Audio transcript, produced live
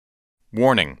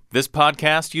Warning, this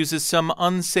podcast uses some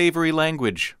unsavory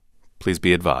language. Please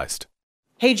be advised.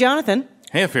 Hey, Jonathan.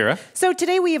 Hey, Afira. So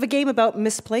today we have a game about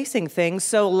misplacing things.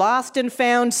 So lost and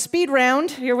found speed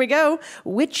round. Here we go.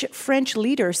 Which French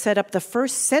leader set up the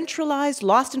first centralized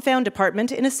lost and found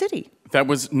department in a city? That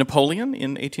was Napoleon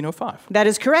in 1805. That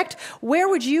is correct. Where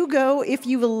would you go if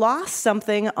you lost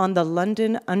something on the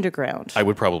London Underground? I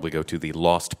would probably go to the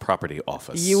Lost Property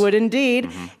Office. You would indeed.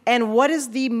 Mm-hmm. And what is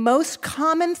the most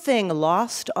common thing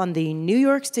lost on the New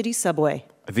York City subway?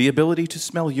 The ability to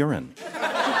smell urine.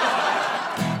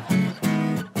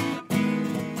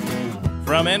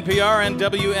 From NPR and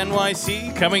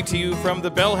WNYC, coming to you from the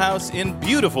Bell House in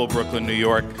beautiful Brooklyn, New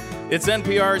York, it's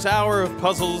NPR's hour of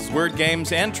puzzles, word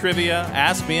games, and trivia,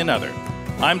 Ask Me Another.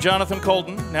 I'm Jonathan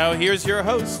Colton. Now here's your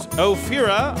host,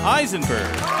 Ophira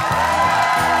Eisenberg.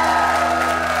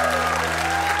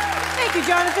 Thank you,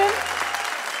 Jonathan.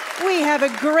 We have a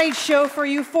great show for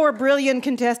you. 4 brilliant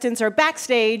contestants are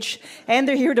backstage, and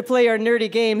they're here to play our nerdy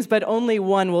games, but only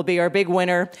one will be our big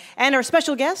winner. And our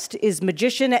special guest is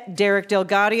magician Derek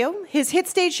DelGaudio. His hit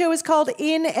stage show is called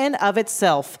In and of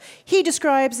Itself. He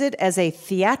describes it as a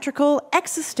theatrical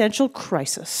existential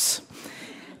crisis.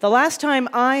 The last time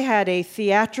I had a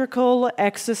theatrical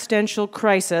existential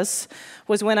crisis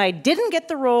was when I didn't get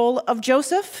the role of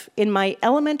Joseph in my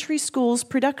elementary school's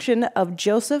production of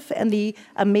Joseph and the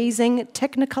Amazing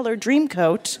Technicolor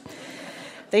Dreamcoat.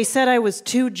 They said I was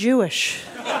too Jewish.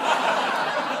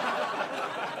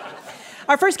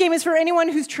 Our first game is for anyone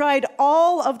who's tried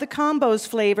all of the combos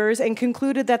flavors and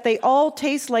concluded that they all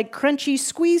taste like crunchy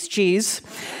squeeze cheese.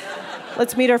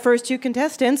 Let's meet our first two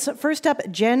contestants. First up,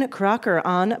 Jen Crocker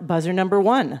on buzzer number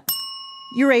 1.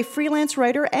 You're a freelance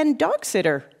writer and dog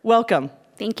sitter. Welcome.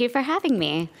 Thank you for having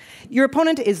me. Your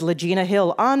opponent is Legina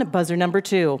Hill on buzzer number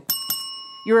 2.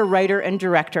 You're a writer and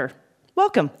director.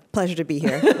 Welcome. Pleasure to be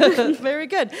here. Very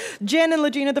good. Jen and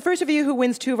Legina, the first of you who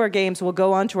wins 2 of our games will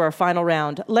go on to our final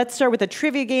round. Let's start with a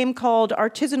trivia game called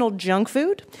Artisanal Junk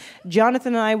Food.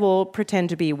 Jonathan and I will pretend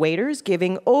to be waiters,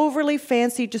 giving overly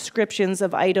fancy descriptions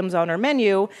of items on our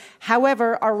menu.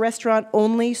 However, our restaurant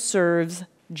only serves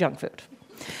junk food.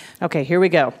 Okay, here we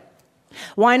go.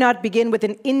 Why not begin with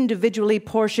an individually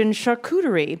portioned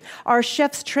charcuterie? Our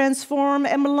chefs transform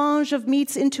a melange of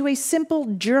meats into a simple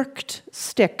jerked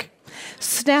stick.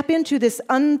 Snap into this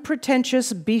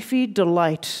unpretentious beefy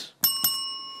delight.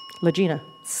 Legina.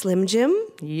 Slim Jim?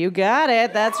 You got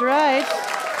it. That's right.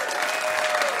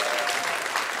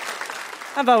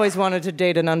 I've always wanted to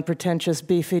date an unpretentious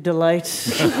beefy delight.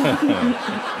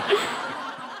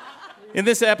 In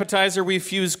this appetizer, we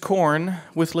fuse corn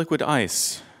with liquid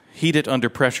ice. Heat it under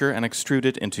pressure and extrude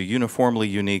it into uniformly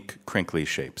unique, crinkly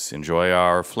shapes. Enjoy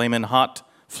our flamin' hot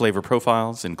flavor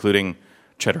profiles, including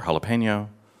cheddar jalapeno,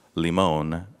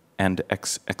 limon, and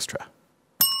extra.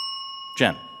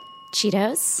 Jen.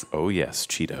 Cheetos? Oh, yes,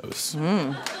 Cheetos.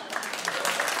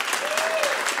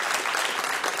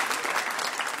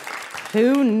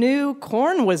 Who knew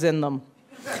corn was in them?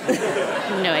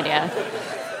 No idea.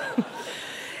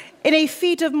 In a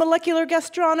feat of molecular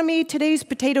gastronomy, today's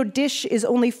potato dish is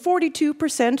only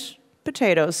 42%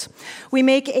 potatoes. We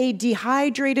make a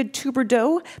dehydrated tuber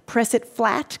dough, press it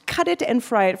flat, cut it, and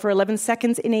fry it for 11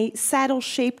 seconds in a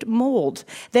saddle-shaped mold.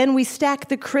 Then we stack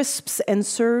the crisps and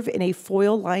serve in a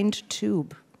foil-lined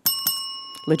tube.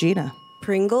 Legina.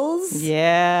 Pringles?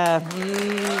 Yeah.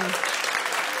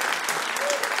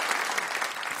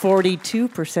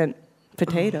 42%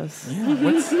 potatoes.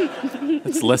 Yeah,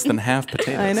 that's less than half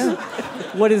potatoes. I know.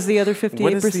 What is the other 58%?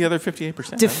 What is the other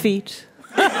 58%? Defeat.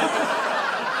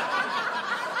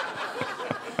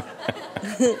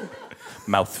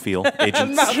 Mouthfeel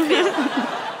agents.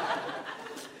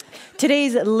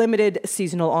 Today's limited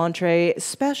seasonal entree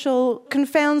special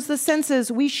confounds the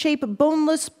senses. We shape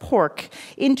boneless pork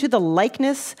into the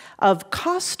likeness of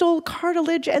costal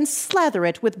cartilage and slather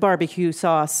it with barbecue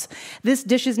sauce. This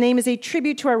dish's name is a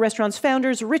tribute to our restaurant's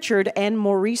founders, Richard and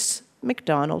Maurice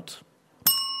McDonald.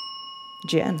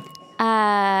 Jen.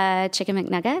 Chicken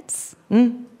McNuggets?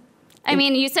 I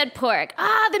mean, you said pork.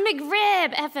 The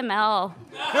McRib, FML.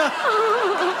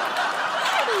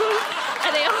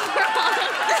 Are they all wrong?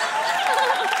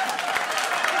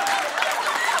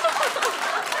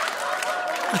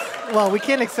 Well, we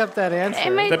can't accept that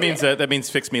answer. That means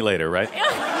fix me later, right?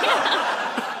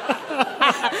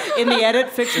 In the edit,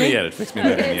 fix me? In the edit, fix me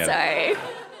later. In the edit. Sorry.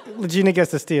 Legina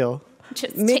gets to steal.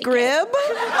 Just take McRib? it.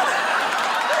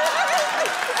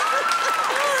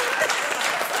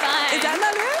 Fine. Is that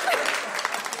not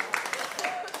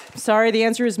it? Sorry, the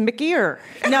answer is McEar.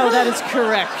 No, that is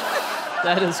correct.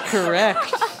 That is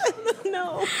correct.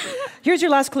 No. Here's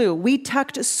your last clue. We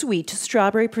tucked sweet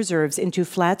strawberry preserves into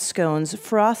flat scones,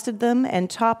 frosted them, and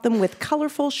topped them with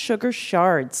colorful sugar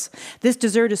shards. This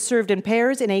dessert is served in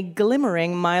pairs in a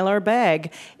glimmering Mylar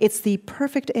bag. It's the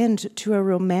perfect end to a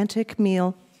romantic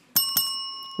meal.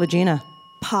 Legina.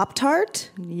 Pop-Tart?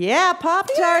 Yeah,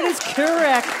 Pop-Tart is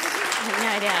correct. I have no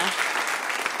idea.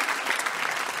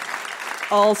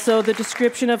 Also, the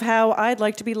description of how I'd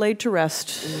like to be laid to rest.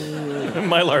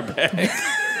 Mylar bag.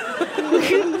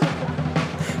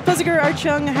 Puziker, Art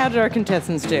Chung, how did our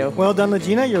contestants do? Well done,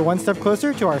 Legina. You're one step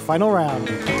closer to our final round.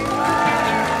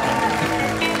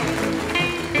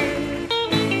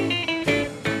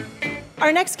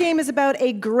 Our next game is about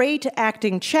a great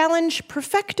acting challenge,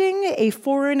 perfecting a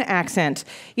foreign accent.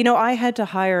 You know, I had to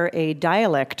hire a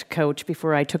dialect coach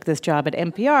before I took this job at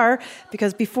NPR,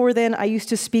 because before then I used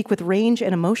to speak with range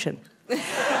and emotion.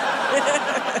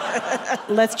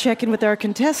 Let's check in with our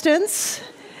contestants.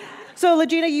 So,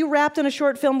 Legina, you rapped on a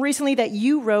short film recently that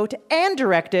you wrote and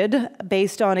directed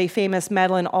based on a famous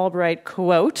Madeleine Albright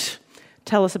quote.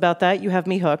 Tell us about that. You have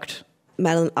me hooked.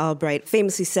 Madeleine Albright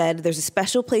famously said, there's a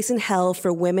special place in hell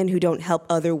for women who don't help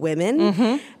other women.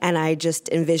 Mm-hmm. And I just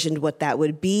envisioned what that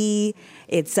would be.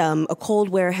 It's a cold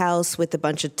warehouse with a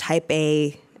bunch of type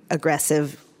A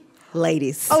aggressive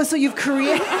ladies. Oh, so you've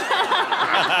created...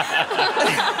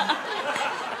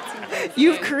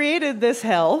 You've created this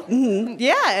hell. Mm-hmm.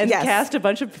 Yeah, and yes. Cast a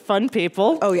bunch of fun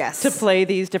people. Oh, yes. To play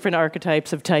these different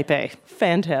archetypes of type A.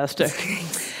 Fantastic.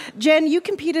 Jen, you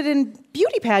competed in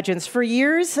beauty pageants for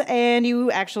years, and you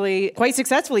actually, quite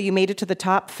successfully, you made it to the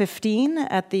top 15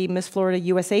 at the Miss Florida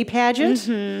USA pageant.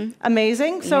 Mm-hmm.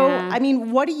 Amazing. So, Yeah. I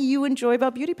mean, what do you enjoy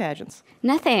about beauty pageants?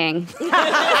 Nothing.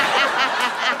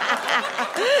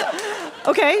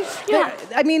 Okay. Yeah.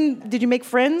 I mean, did you make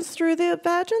friends through the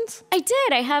pageants? I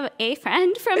did. I have a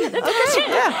friend from the pageant.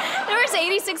 Yeah. There was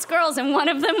 86 girls, and one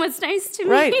of them was nice to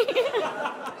me. Right.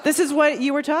 This is what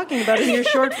you were talking about in your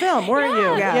short film, weren't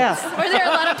you? Yeah. Yes. Were there a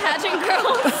lot of pageant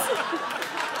girls?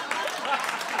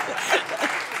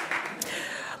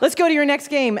 Let's go to your next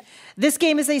game. This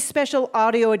game is a special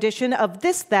audio edition of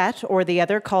This, That, or the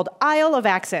Other called Isle of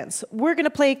Accents. We're going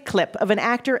to play a clip of an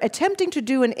actor attempting to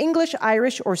do an English,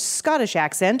 Irish, or Scottish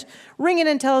accent. Ring in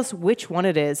and tell us which one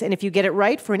it is. And if you get it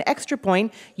right, for an extra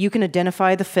point, you can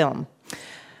identify the film.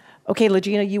 Okay,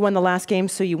 Legina, you won the last game,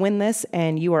 so you win this,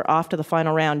 and you are off to the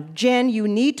final round. Jen, you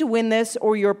need to win this,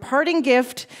 or your parting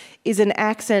gift is an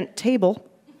accent table.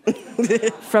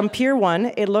 From Pier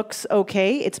 1. It looks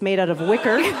okay. It's made out of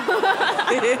wicker.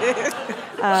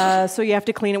 So you have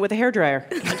to clean it with a hairdryer.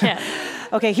 Yeah.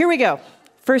 Okay, here we go.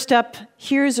 First up,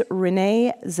 here's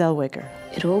Renee Zellweger.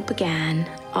 It all began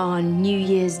on New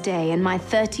Year's Day in my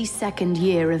 32nd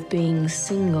year of being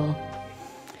single.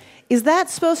 Is that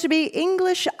supposed to be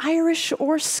English, Irish,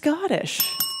 or Scottish?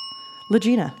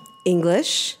 Legina.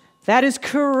 English. That is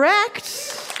correct.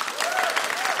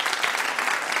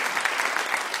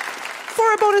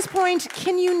 For a bonus point,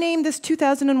 can you name this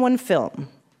 2001 film?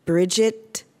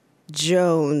 Bridget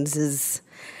Jones's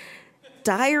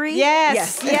Diary?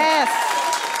 Yes.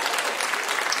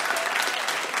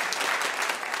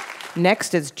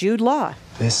 Next is Jude Law.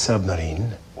 This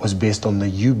submarine was based on the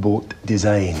U-boat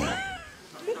design.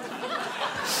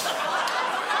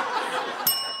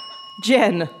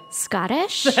 Jen.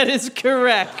 Scottish? That is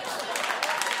correct.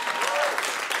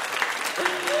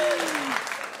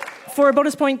 For a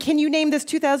bonus point, can you name this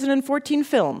 2014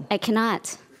 film? I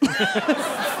cannot.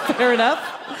 Fair enough.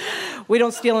 We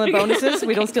don't steal in the bonuses.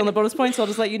 We don't steal in the bonus points, so I'll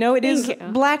just let you know. It is Thank you.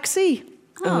 Black Sea.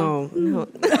 Oh, no.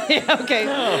 Yeah, okay.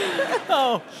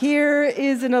 Oh. Here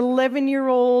is an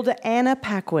 11-year-old Anna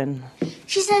Paquin.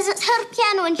 She says it's her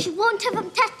piano and she won't have him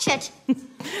touch it.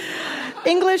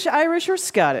 English, Irish, or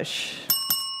Scottish?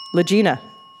 Legina.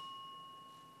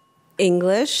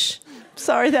 English.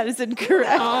 Sorry, that is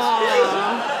incorrect.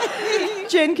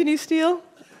 Jen, can you steal?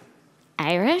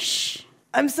 Irish?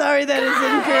 I'm sorry, that is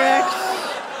incorrect.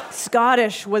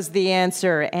 Scottish was the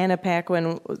answer. Anna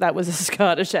Paquin, that was a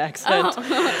Scottish accent.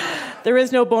 Oh. There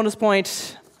is no bonus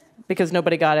point because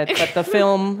nobody got it, but the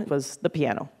film was The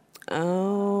Piano.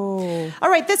 Oh. All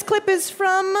right, this clip is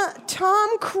from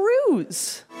Tom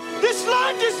Cruise. This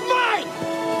land is mine!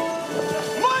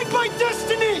 Mine by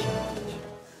destiny!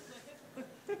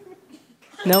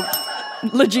 Nope.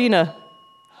 Legina.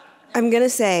 I'm going to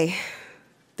say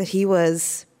that he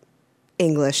was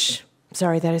English.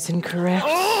 Sorry, that is incorrect.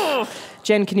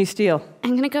 Jen, can you steal?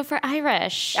 I'm going to go for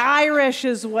Irish. Irish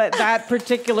is what that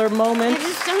particular moment. I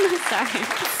just don't know. Sorry.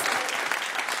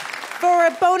 For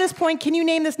a bonus point, can you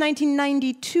name this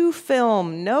 1992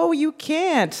 film? No, you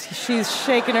can't. She's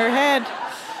shaking her head.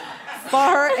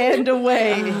 far and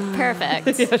away.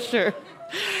 Perfect. Yeah, sure.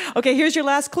 Okay, here's your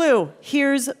last clue.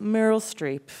 Here's Meryl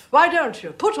Streep. Why don't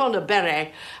you put on a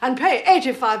beret and pay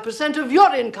 85% of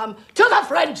your income to the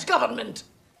French government?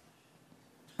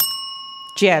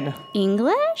 Jen.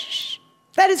 English?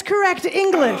 That is correct,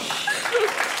 English.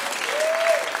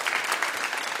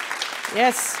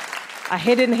 Yes, a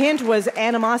hidden hint was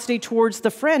animosity towards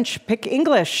the French. Pick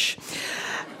English.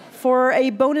 For a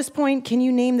bonus point, can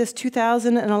you name this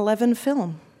 2011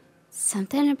 film?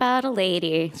 Something about a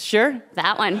lady. Sure.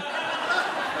 That one.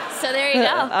 So there you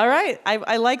go. All right.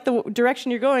 I like the direction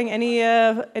you're going.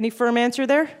 Any firm answer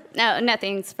there? No,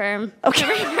 nothing's firm. Okay.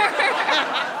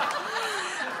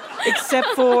 Except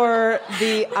for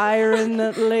the Iron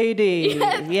Lady.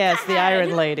 Yes, the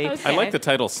Iron Lady. Okay. I like the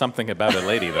title Something About a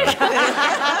Lady, though.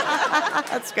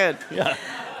 That's good. Yeah.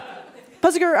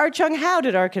 Puzzle Guru Art Chung, how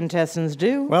did our contestants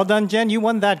do? Well done, Jen. You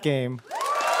won that game.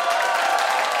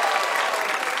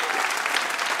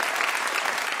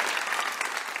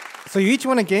 So you each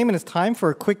won a game, and it's time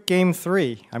for a quick game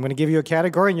 3. I'm going to give you a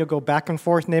category, and you'll go back and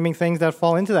forth naming things that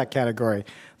fall into that category.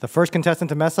 The first contestant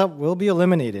to mess up will be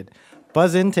eliminated.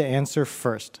 Buzz in to answer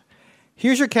first.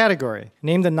 Here's your category.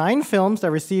 Name the 9 films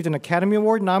that received an Academy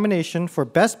Award nomination for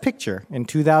Best Picture in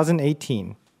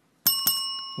 2018.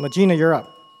 Legina, you're up.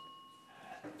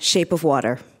 Shape of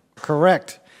Water.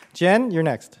 Correct. Jen, you're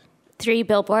next. 3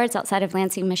 billboards outside of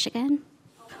Lansing, Michigan.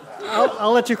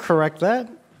 I'll let you correct that.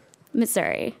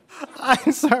 Missouri.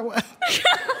 I'm sorry. What?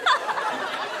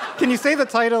 Can you say the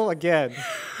title again?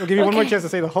 We'll give you one more chance to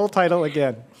say the whole title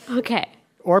again. Okay.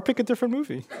 Or pick a different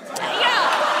movie.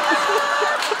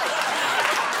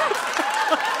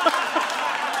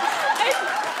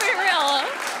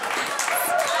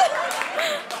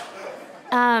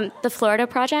 The Florida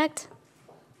Project?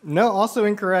 No, also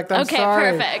incorrect. I'm sorry.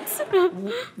 Okay, perfect.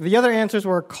 The other answers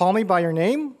were Call Me By Your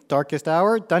Name, Darkest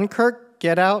Hour, Dunkirk,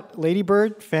 Get Out, Lady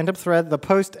Bird, Phantom Thread, The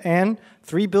Post, and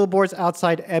 3 billboards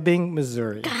outside Ebbing,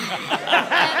 Missouri.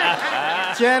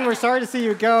 Jen, we're sorry to see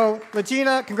you go.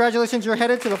 Legina, congratulations. You're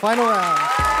headed to the final round.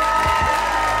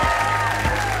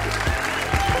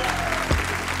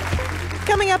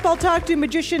 Coming up, I'll talk to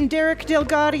magician Derek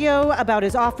DelGaudio about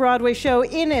his off-Broadway show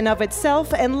In and of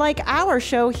Itself, and like our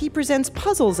show, he presents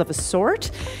puzzles of a sort.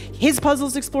 His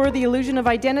puzzles explore the illusion of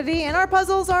identity, and our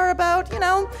puzzles are about,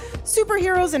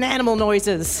 superheroes and animal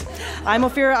noises. I'm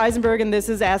Ophira Eisenberg, and this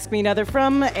is Ask Me Another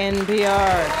from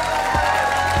NPR.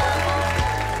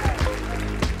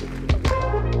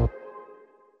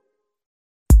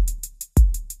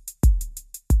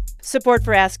 Support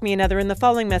for Ask Me Another, and the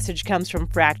following message comes from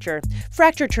Fracture.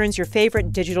 Fracture turns your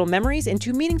favorite digital memories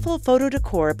into meaningful photo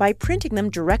decor by printing them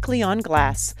directly on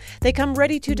glass. They come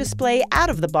ready to display out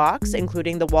of the box,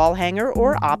 including the wall hanger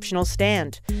or optional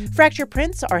stand. Fracture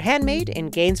prints are handmade in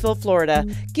Gainesville, Florida.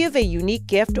 Give a unique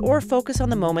gift or focus on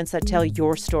the moments that tell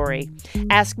your story.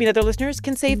 Ask Me Another listeners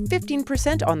can save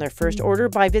 15% on their first order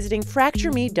by visiting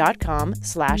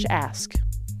fractureme.com/ask.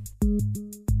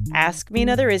 Ask Me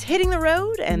Another is hitting the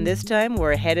road, and this time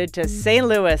we're headed to St.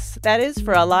 Louis. That is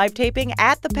for a live taping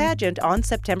at the pageant on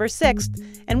September 6th,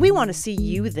 and we want to see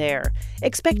you there.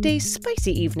 Expect a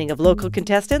spicy evening of local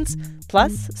contestants,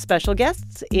 plus special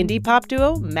guests, indie pop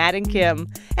duo Matt and Kim,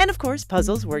 and of course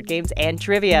puzzles, word games, and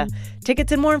trivia.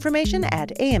 Tickets and more information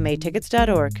at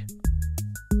amatickets.org.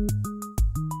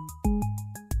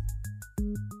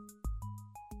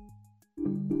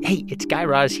 Hey, it's Guy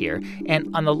Raz here, and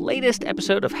on the latest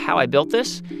episode of How I Built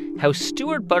This, how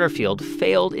Stuart Butterfield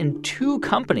failed in 2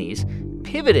 companies,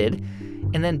 pivoted,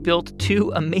 and then built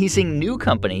 2 amazing new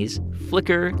companies,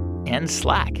 Flickr and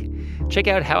Slack. Check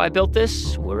out How I Built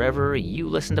This wherever you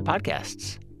listen to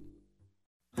podcasts.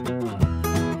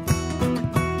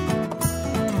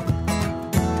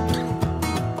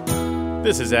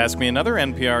 This is Ask Me Another,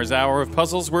 NPR's hour of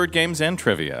puzzles, word games, and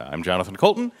trivia. I'm Jonathan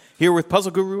Colton, here with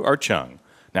puzzle guru Art Chung.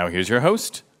 Now here's your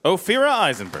host, Ophira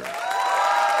Eisenberg.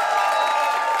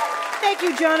 Thank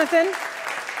you, Jonathan.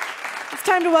 It's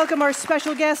time to welcome our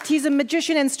special guest. He's a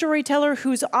magician and storyteller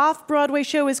whose off-Broadway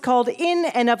show is called In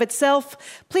and of Itself.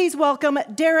 Please welcome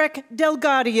Derek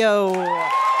DelGaudio.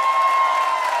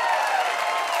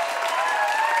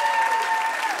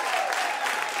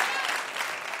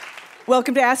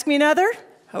 Welcome to Ask Me Another.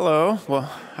 Hello.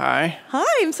 Well, hi. Hi,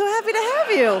 I'm so happy to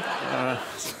have you.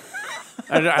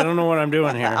 I don't know what I'm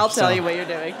doing here. I'll tell you what you're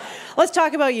doing. Let's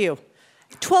talk about you.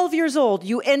 12 years old,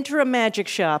 you enter a magic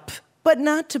shop, but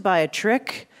not to buy a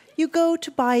trick. You go to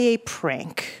buy a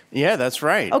prank. Yeah, that's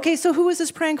right. Okay, so who is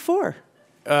this prank for?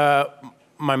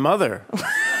 My mother.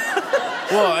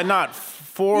 Well, not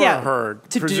for her,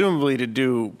 presumably to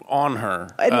do on her.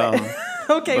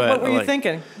 Okay, But, what were you like,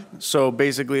 thinking? So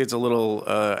basically, it's a little.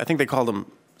 I think they call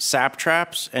them sap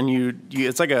traps, and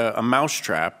it's like a mouse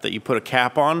trap that you put a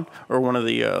cap on, or one of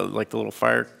the like the little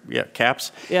fire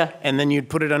caps. Yeah. And then you'd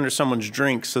put it under someone's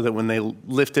drink so that when they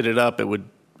lifted it up, it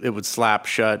would slap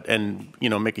shut and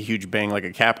make a huge bang like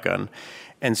a cap gun.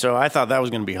 And so I thought that was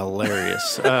going to be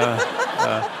hilarious.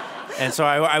 And so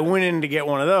I went in to get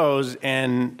one of those,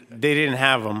 and they didn't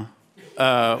have them,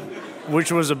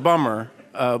 which was a bummer.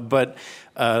 But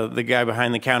the guy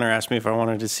behind the counter asked me if I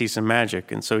wanted to see some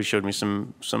magic, and so he showed me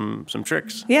some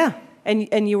tricks. Yeah,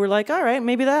 and you were like, all right,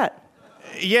 maybe that.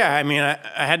 Yeah, I mean, I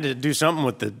had to do something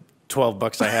with the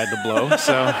 $12 I had to blow.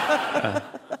 So,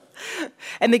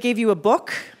 And they gave you a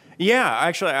book? yeah,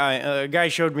 actually, a guy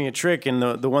showed me a trick, and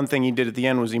the one thing he did at the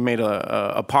end was he made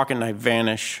a pocket knife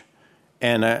vanish,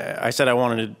 and I said I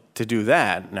wanted to do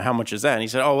that. Now, how much is that? And he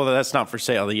said, oh, well, that's not for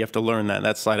sale. You have to learn that.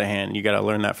 That's sleight of hand. You got to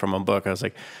learn that from a book. I was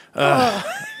like, I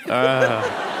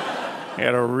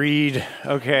got to read.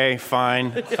 Okay,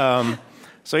 fine.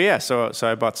 So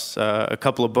I bought a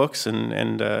couple of books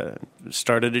and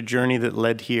started a journey that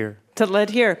led here.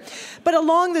 But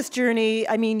along this journey,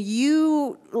 I mean,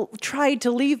 you tried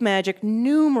to leave magic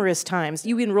numerous times.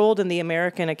 You enrolled in the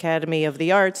American Academy of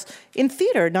the Arts in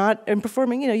theater, not in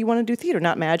performing. You want to do theater,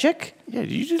 not magic. Yeah,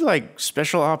 did you do like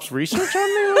special ops research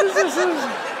on me? What is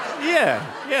this? Yeah,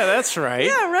 that's right.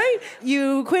 Yeah, right?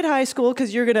 You quit high school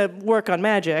because you're going to work on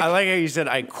magic. I like how you said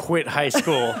I quit high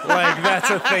school. Like,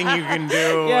 that's a thing you can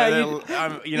do.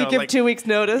 Yeah, you give 2 weeks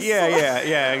notice.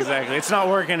 Yeah, exactly. It's not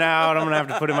working out. I'm going to have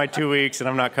to put in my 2 weeks, and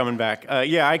I'm not coming back.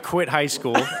 I quit high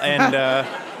school, and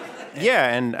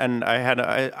and I had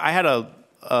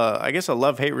I guess a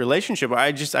love-hate relationship.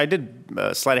 I did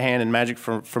sleight of hand and magic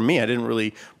for me. I didn't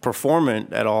really perform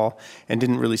it at all, and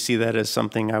didn't really see that as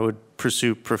something I would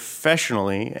pursue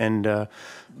professionally. And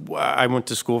I went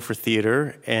to school for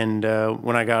theater, and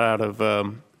when I got out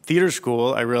of theater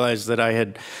school, I realized that I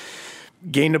had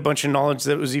gained a bunch of knowledge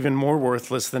that was even more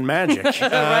worthless than magic.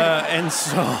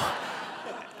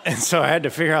 And so I had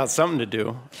to figure out something to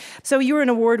do. So you were an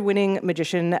award-winning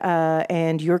magician,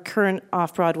 and your current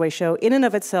off-Broadway show, in and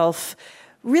of itself,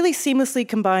 really seamlessly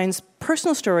combines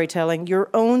personal storytelling, your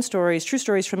own stories, true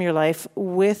stories from your life,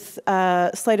 with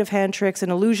sleight of hand tricks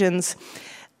and illusions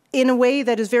in a way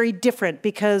that is very different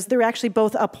because they're actually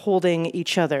both upholding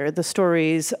each other. The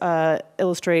stories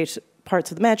illustrate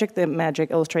parts of the magic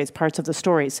illustrates parts of the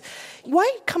stories.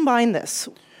 Why combine this?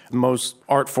 Most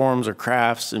art forms or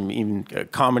crafts, and even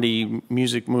comedy,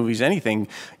 music, movies, anything,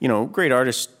 great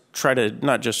artists try to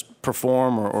not just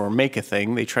perform or make a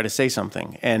thing, they try to say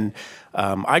something. And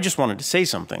I just wanted to say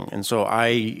something. And so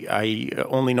I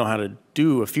only know how to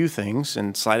do a few things,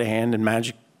 and sleight of hand and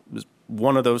magic was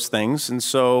one of those things. And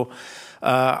so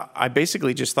I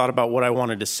basically just thought about what I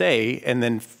wanted to say, and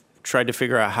then tried to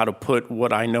figure out how to put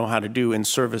what I know how to do in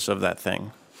service of that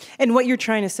thing. And what you're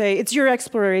trying to say, it's your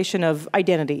exploration of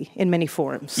identity in many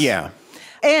forms. Yeah.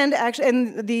 And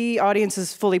the audience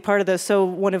is fully part of this. So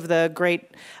one of the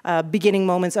great beginning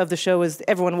moments of the show is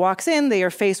everyone walks in, they are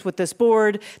faced with this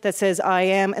board that says I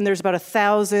am, and there's about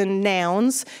 1,000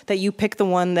 nouns that you pick the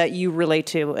one that you relate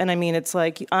to. And I mean, it's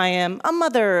like I am a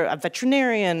mother, a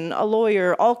veterinarian, a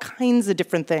lawyer, all kinds of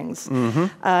different things. Mm-hmm.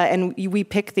 And we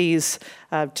pick these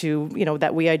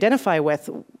that we identify with.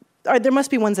 There must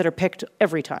be ones that are picked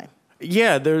every time.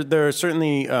 Yeah, there are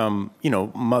certainly,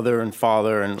 mother and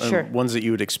father and, sure. and ones that you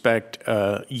would expect.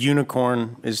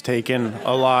 Unicorn is taken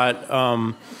a lot.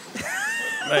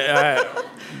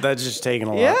 That's just taken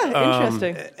a lot. Yeah,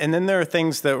 interesting. And then there are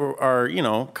things that are,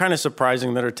 kind of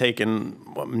surprising that are taken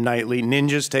nightly.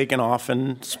 Ninja's taken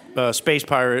often. Space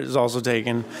Pirate is also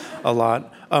taken a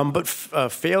lot. But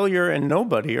failure and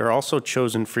nobody are also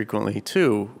chosen frequently,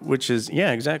 too, which is,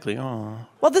 yeah, exactly. Oh.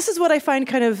 Well, this is what I find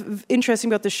kind of interesting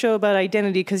about the show about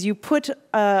identity, because you put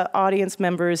audience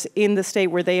members in the state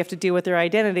where they have to deal with their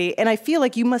identity, and I feel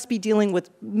like you must be dealing with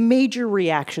major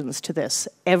reactions to this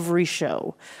every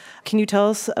show. Can you tell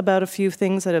us about a few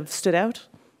things that have stood out?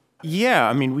 Yeah,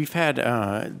 I mean, we've had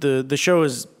the show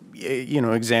is,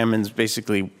 examines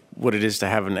basically what it is to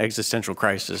have an existential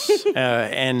crisis,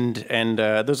 and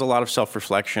there's a lot of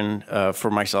self-reflection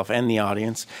for myself and the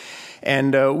audience.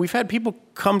 And we've had people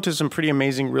come to some pretty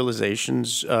amazing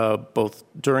realizations, both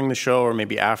during the show or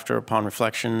maybe after, upon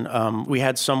reflection. We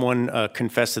had someone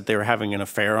confess that they were having an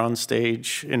affair on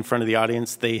stage in front of the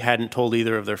audience. They hadn't told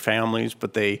either of their families,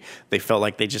 but they felt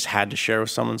like they just had to share with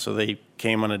someone, so they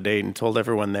came on a date and told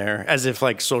everyone there, as if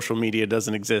like social media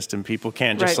doesn't exist and people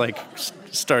can't just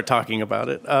start talking about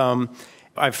it.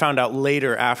 I found out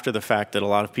later after the fact that a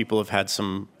lot of people have had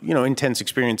some, intense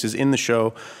experiences in the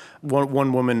show.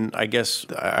 One woman, I guess,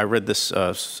 I read this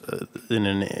in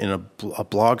a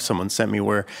blog someone sent me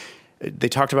where they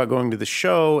talked about going to the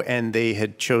show and they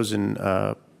had chosen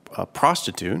a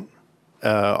prostitute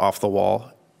off the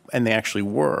wall, and they actually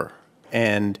were.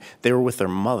 And they were with their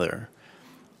mother.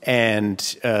 And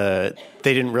they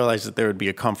didn't realize that there would be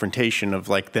a confrontation of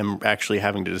like them actually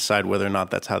having to decide whether or not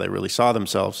that's how they really saw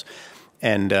themselves.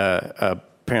 And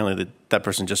apparently that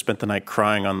person just spent the night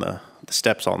crying on the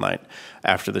steps all night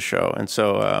after the show. And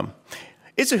so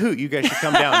it's a hoot. You guys should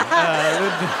come down.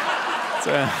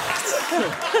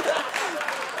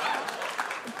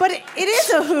 But it is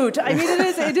a hoot. I mean,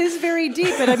 it is very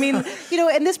deep. And I mean,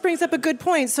 and this brings up a good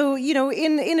point. So,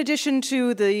 in addition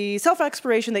to the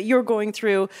self-exploration that you're going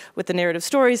through with the narrative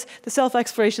stories, the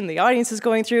self-exploration the audience is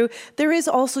going through, there is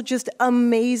also just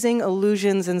amazing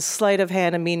illusions and sleight of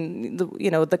hand. I mean,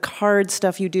 the card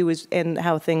stuff you do and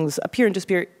how things appear and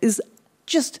disappear is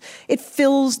just, it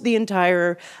fills the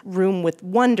entire room with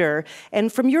wonder.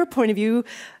 And from your point of view,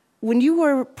 when you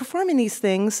are performing these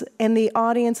things and the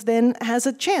audience then has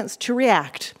a chance to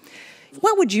react,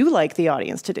 what would you like the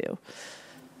audience to do?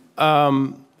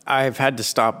 I've had to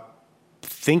stop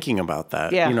thinking about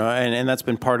that, Yeah. And that's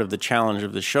been part of the challenge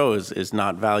of the show is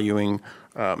not valuing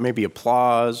maybe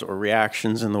applause or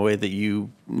reactions in the way that you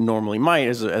normally might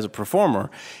as a performer.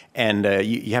 And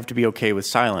you have to be okay with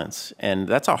silence. And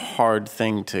that's a hard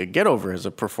thing to get over as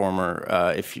a performer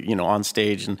if on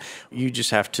stage. And you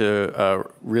just have to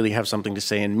really have something to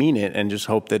say and mean it and just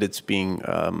hope that it's being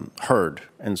heard.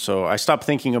 And so I stopped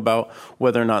thinking about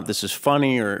whether or not this is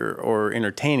funny or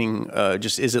entertaining.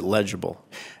 Just is it legible?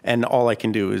 And all I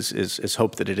can do is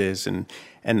hope that it is and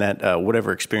that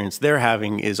whatever experience they're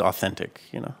having is authentic,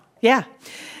 Yeah.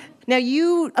 Now,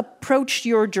 you approached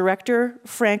your director,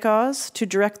 Frank Oz, to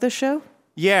direct the show?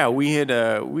 Yeah, we had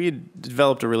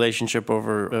developed a relationship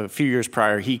over a few years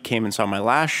prior. He came and saw my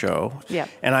last show,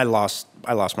 and I lost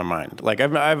my mind. Like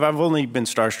I've only been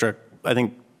starstruck, I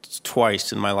think,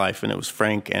 twice in my life, and it was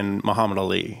Frank and Muhammad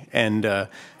Ali. And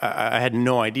I had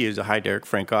no idea. He was a hi, Derek,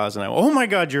 Frank Oz, and oh my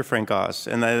God, you're Frank Oz,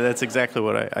 and that's exactly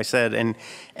what I said. And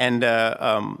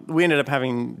we ended up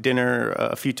having dinner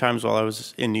a few times while I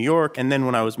was in New York. And then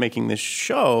when I was making this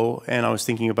show, and I was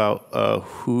thinking about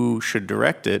who should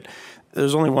direct it,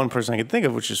 there's only one person I could think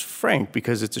of, which is Frank,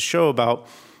 because it's a show about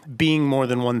being more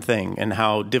than one thing and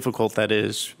how difficult that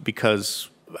is because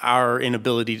our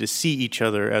inability to see each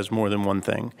other as more than one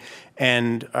thing.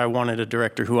 And I wanted a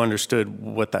director who understood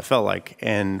what that felt like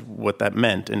and what that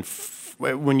meant. And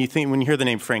when you hear the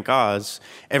name Frank Oz,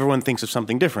 everyone thinks of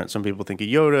something different. Some people think of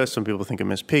Yoda, some people think of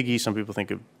Miss Piggy, some people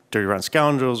think of Dirty Rotten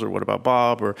Scoundrels, or What About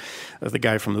Bob, or the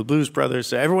guy from the Blues Brothers.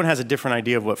 So everyone has a different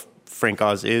idea of what Frank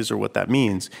Oz is or what that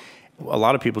means. A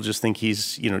lot of people just think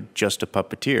he's, just a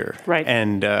puppeteer. Right.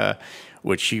 And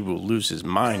which he will lose his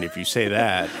mind if you say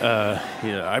that.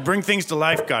 I bring things to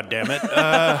life, goddammit.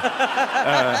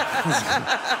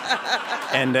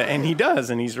 And he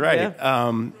does, and he's right.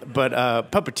 Yeah.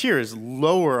 But puppeteer is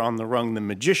lower on the rung than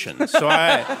magician. So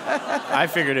I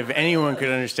figured if anyone could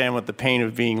understand what the pain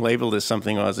of being labeled as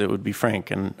something was, it would be Frank,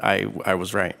 and I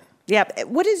was right. Yeah.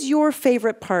 What is your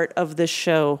favorite part of this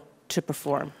show to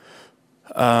perform?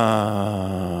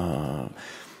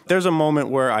 There's a moment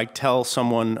where I tell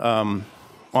someone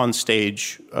on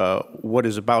stage what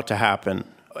is about to happen.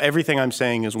 Everything I'm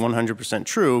saying is 100%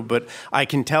 true, but I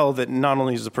can tell that not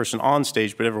only is the person on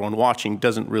stage, but everyone watching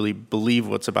doesn't really believe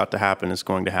what's about to happen is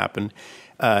going to happen,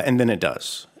 and then it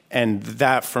does. And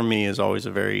that, for me, is always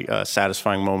a very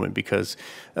satisfying moment because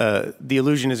the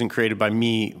illusion isn't created by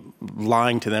me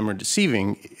lying to them or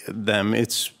deceiving them.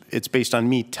 It's based on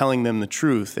me telling them the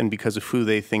truth, and because of who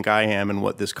they think I am and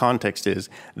what this context is,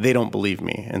 they don't believe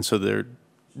me. And so they're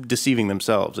deceiving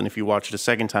themselves. And if you watch it a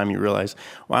second time, you realize,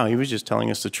 wow, he was just telling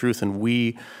us the truth, and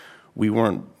we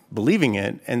weren't believing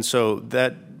it. And so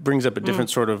that brings up a different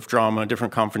sort of drama, a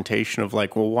different confrontation of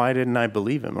like, well, why didn't I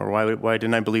believe him? Or why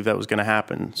didn't I believe that was going to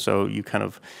happen? So you kind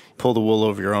of pull the wool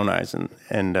over your own eyes,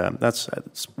 and that's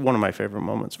one of my favorite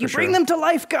moments, for sure. You bring them to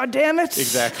life, goddammit.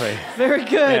 Exactly. Very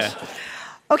good. Yeah.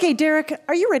 Okay, Derek,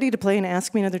 are you ready to play an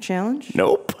Ask Me Another challenge?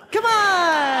 Nope. Come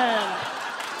on!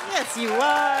 Yes, you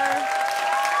are.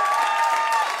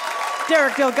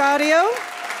 Derek DelGaudio.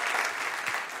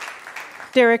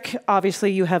 Derek,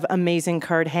 obviously you have amazing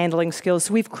card handling skills,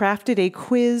 so we've crafted a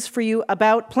quiz for you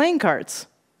about playing cards.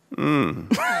 And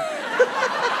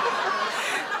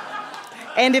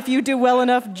if you do well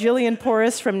enough, Jillian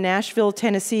Porras from Nashville,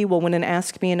 Tennessee will win an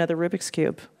Ask Me Another Rubik's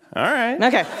Cube. All right.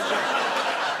 Okay.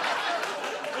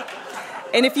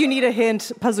 And if you need a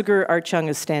hint, Puzzle Guru Art Chung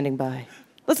is standing by.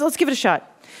 Let's give it a shot.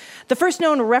 The first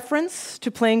known reference to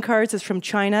playing cards is from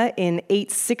China in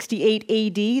 868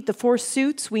 AD. The four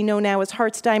suits we know now as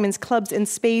hearts, diamonds, clubs, and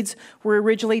spades were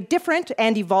originally different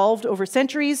and evolved over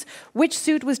centuries. Which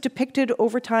suit was depicted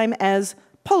over time as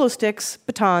polo sticks,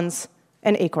 batons,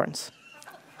 and acorns?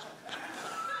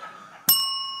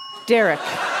 Derek.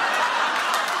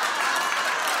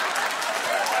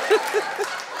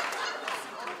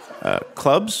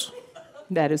 Clubs?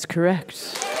 That is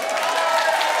correct.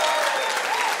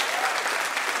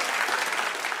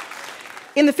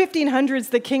 In the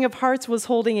 1500s, the King of Hearts was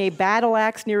holding a battle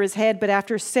axe near his head, but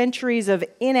after centuries of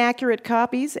inaccurate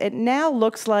copies, it now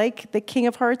looks like the King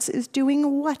of Hearts is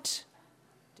doing what?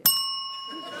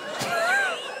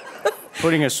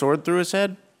 Putting a sword through his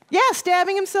head? Yeah,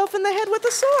 stabbing himself in the head with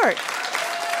a sword.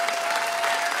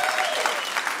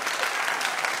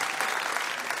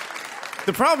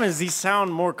 The problem is these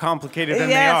sound more complicated than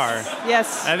they are.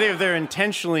 Yes. I think they're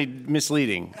intentionally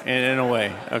misleading in a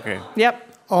way. Okay. Yep.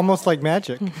 Almost like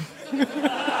magic.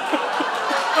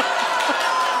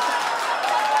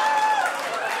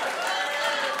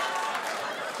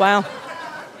 Wow.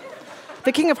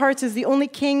 The King of Hearts is the only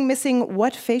king missing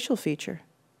what facial feature?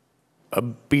 A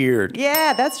beard.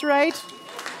 Yeah, that's right.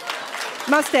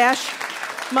 Mustache.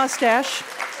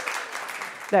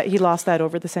 That he lost that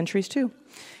over the centuries too.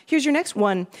 Here's your next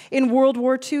one. In World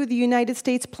War II, the United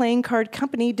States Playing Card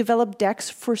Company developed decks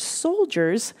for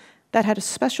soldiers that had a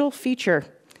special feature.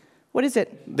 What is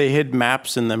it? They hid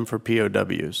maps in them for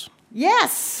POWs.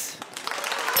 Yes!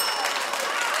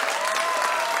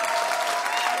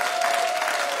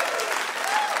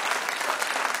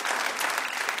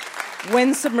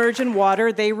 When submerged in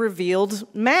water, they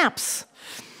revealed maps.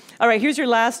 All right, here's your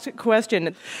last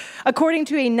question. According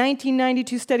to a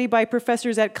 1992 study by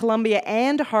professors at Columbia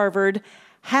and Harvard,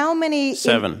 how many...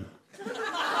 7.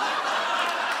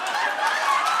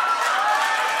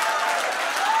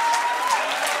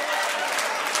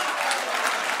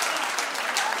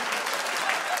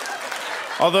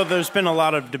 Although there's been a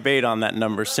lot of debate on that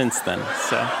number since then,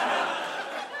 so...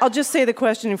 I'll just say the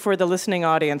question for the listening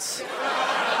audience.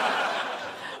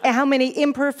 How many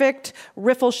imperfect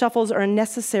riffle shuffles are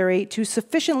necessary to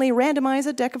sufficiently randomize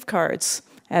a deck of cards?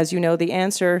 As you know, the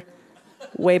answer,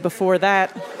 way before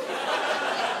that,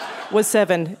 was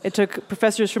 7. It took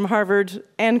professors from Harvard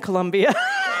and Columbia.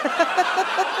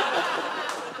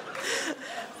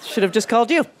 Should have just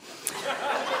called you.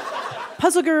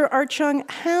 Puzzle Guru Art Chung,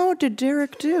 how did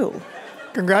Derek do?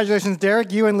 Congratulations,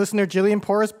 Derek. You and listener Jillian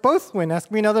Porras both win Ask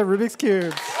Me Another Rubik's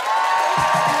Cubes.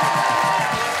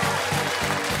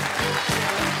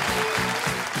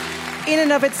 In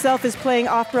and of itself is playing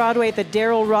off-Broadway at the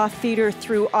Daryl Roth Theater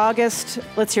through August.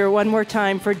 Let's hear it one more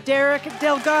time for Derek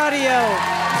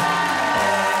DelGaudio.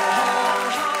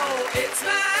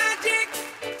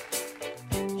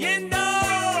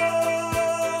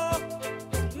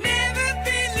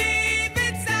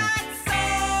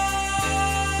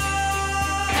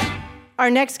 Our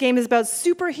next game is about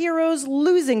superheroes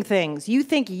losing things. You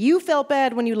think you felt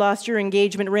bad when you lost your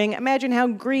engagement ring. Imagine how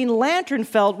Green Lantern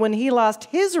felt when he lost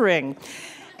his ring.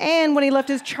 And when he left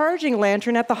his charging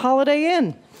lantern at the Holiday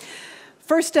Inn.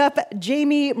 First up,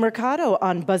 Jamie Mercado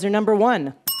on buzzer number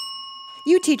 1.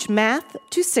 You teach math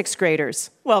to 6th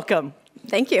graders. Welcome.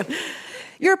 Thank you.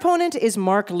 Your opponent is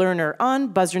Mark Lerner on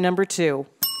buzzer number 2.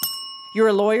 You're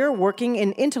a lawyer working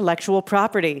in intellectual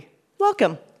property.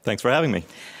 Welcome. Thanks for having me.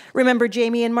 Remember,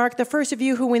 Jamie and Mark, the first of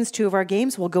you who wins 2 of our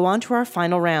games will go on to our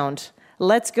final round.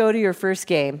 Let's go to your first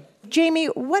game. Jamie,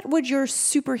 what would your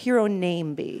superhero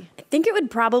name be? I think it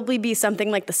would probably be something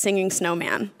like the Singing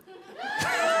Snowman.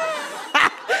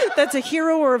 That's a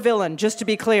hero or a villain, just to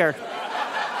be clear.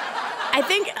 I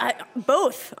think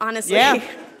both, honestly.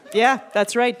 Yeah,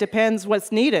 that's right. Depends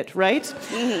what's needed, right?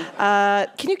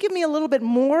 Mm-hmm. Can you give me a little bit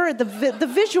more? The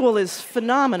visual is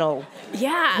phenomenal.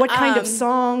 Yeah. What kind of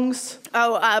songs?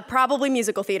 Probably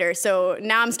musical theater. So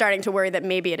now I'm starting to worry that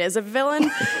maybe it is a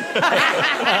villain.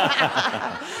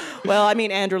 Well, I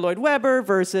mean, Andrew Lloyd Webber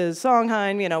versus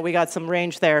Sondheim. You know, we got some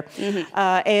range there. Mm-hmm.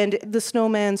 And the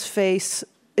snowman's face,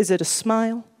 is it a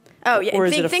smile? Oh, yeah. Or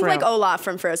is it a think frown? like Olaf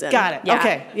from Frozen. Got it. Yeah.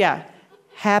 Okay, yeah.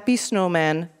 Happy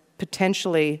Snowman,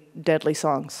 potentially deadly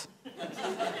songs.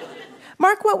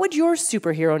 Mark, what would your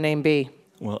superhero name be?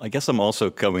 Well, I guess I'm also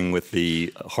going with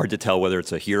the hard to tell whether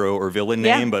it's a hero or villain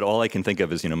name, but all I can think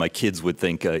of is, my kids would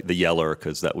think the Yeller,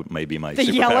 because that may be my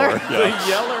superpower. Yeller? Yeah.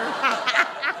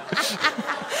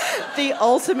 The Yeller? The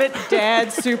ultimate dad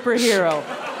superhero.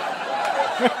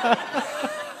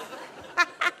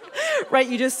 Right,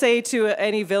 you just say to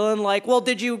any villain, like, well,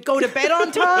 did you go to bed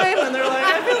on time? And they're like,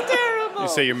 I feel terrible. You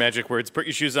say your magic words, put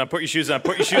your shoes on, put your shoes on,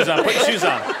 put your shoes on, put your shoes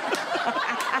on.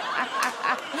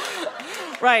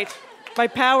 Right. My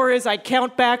power is I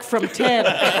count back from 10.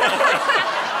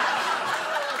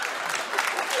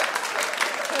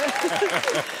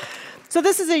 So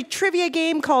this is a trivia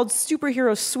game called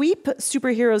Superhero Sweep.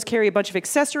 Superheroes carry a bunch of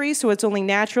accessories, so it's only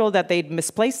natural that they'd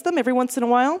misplace them every once in a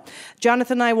while.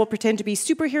 Jonathan and I will pretend to be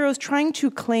superheroes trying to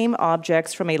claim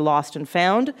objects from a lost and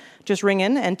found. Just ring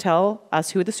in and tell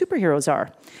us who the superheroes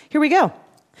are. Here we go.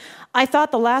 I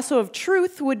thought the lasso of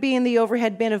truth would be in the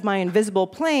overhead bin of my invisible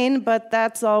plane, but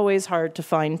that's always hard to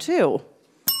find too.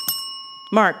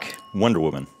 Mark. Wonder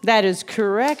Woman. That is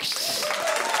correct.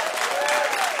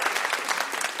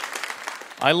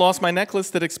 I lost my necklace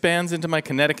that expands into my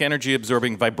kinetic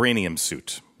energy-absorbing vibranium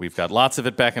suit. We've got lots of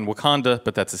it back in Wakanda,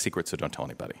 but that's a secret, so don't tell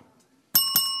anybody.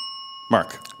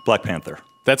 Mark. Black Panther.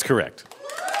 That's correct.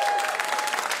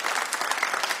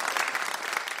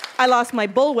 I lost my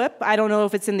bullwhip. I don't know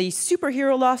if it's in the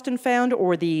superhero lost and found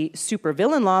or the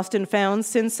supervillain lost and found,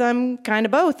 since I'm kind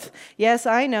of both. Yes,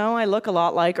 I know, I look a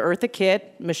lot like Eartha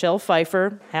Kitt, Michelle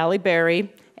Pfeiffer, Halle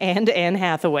Berry, and Anne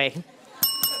Hathaway.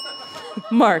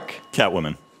 Mark.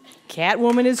 Catwoman.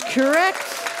 Catwoman is correct.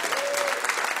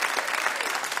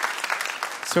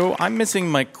 So I'm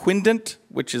missing my quindent,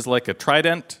 which is like a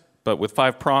trident, but with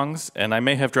 5 prongs, and I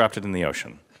may have dropped it in the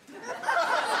ocean.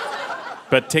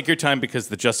 But take your time, because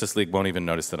the Justice League won't even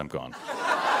notice that I'm gone.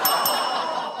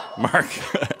 Mark.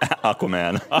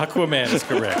 Aquaman. Aquaman is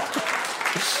correct.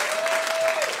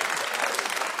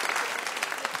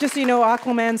 Just so you know,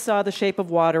 Aquaman saw The Shape of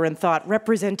Water and thought,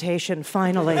 representation,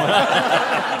 finally.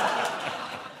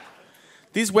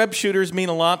 These web shooters mean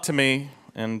a lot to me,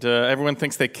 and everyone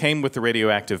thinks they came with the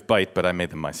radioactive bite, but I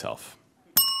made them myself.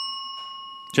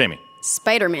 Jamie.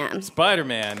 Spider-Man.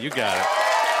 Spider-Man, you got it.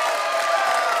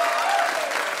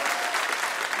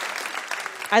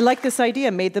 I like this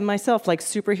idea, made them myself, like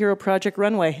Superhero Project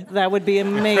Runway. That would be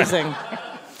amazing.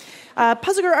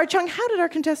 Puzzle Guru Art Chung, how did our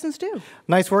contestants do?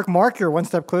 Nice work, Mark. You're one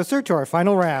step closer to our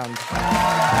final round.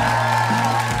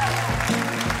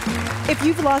 If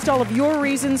you've lost all of your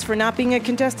reasons for not being a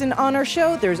contestant on our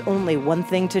show, there's only one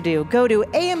thing to do. Go to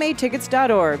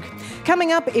amatickets.org.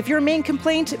 Coming up, if your main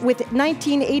complaint with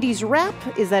 1980s rap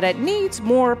is that it needs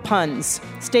more puns.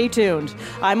 Stay tuned.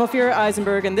 I'm Ophira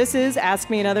Eisenberg, and this is Ask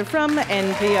Me Another from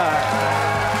NPR.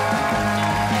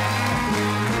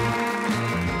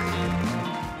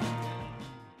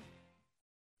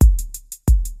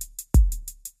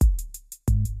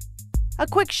 A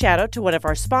quick shout out to one of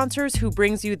our sponsors who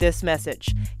brings you this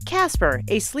message. Casper,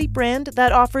 a sleep brand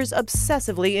that offers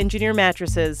obsessively engineered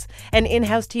mattresses. An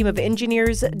in-house team of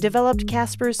engineers developed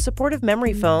Casper's supportive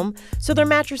memory foam so their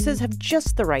mattresses have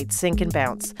just the right sink and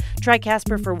bounce. Try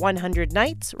Casper for 100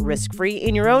 nights, risk-free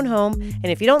in your own home, and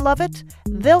if you don't love it,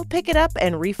 they'll pick it up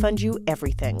and refund you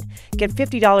everything. Get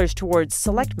 $50 towards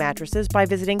select mattresses by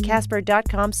visiting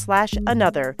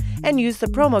casper.com/another and use the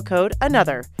promo code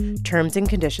ANOTHER. Terms and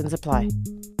conditions apply.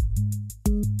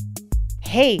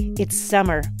 Hey, it's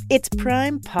summer. It's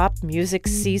prime pop music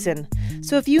season.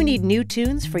 So if you need new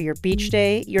tunes for your beach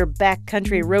day, your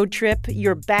backcountry road trip,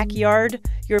 your backyard,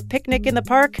 your picnic in the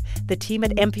park, the team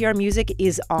at NPR Music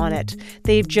is on it.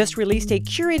 They've just released a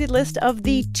curated list of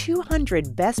the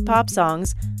 200 best pop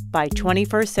songs by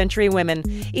 21st century women.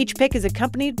 Each pick is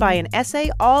accompanied by an essay,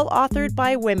 all authored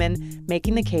by women,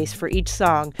 making the case for each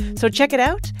song. So check it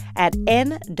out at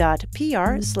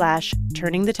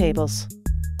n.pr/turningthetables.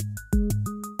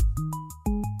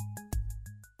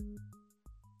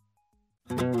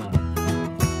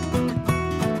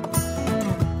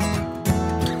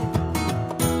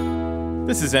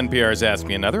 This is NPR's Ask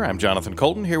Me Another. I'm Jonathan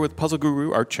Colton, here with Puzzle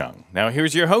Guru Art Chung. Now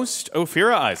here's your host,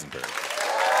 Ophira Eisenberg.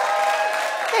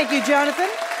 Thank you, Jonathan.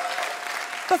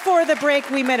 Before the break,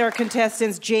 we met our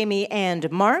contestants, Jamie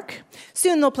and Mark.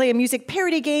 Soon they'll play a music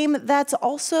parody game that's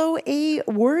also a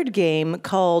word game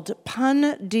called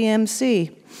Pun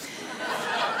DMC.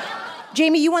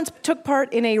 Jamie, you once took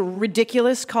part in a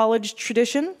ridiculous college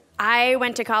tradition. I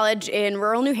went to college in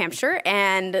rural New Hampshire,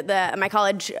 and my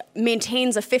college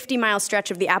maintains a 50-mile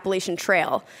stretch of the Appalachian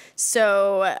Trail.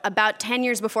 So about 10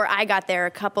 years before I got there,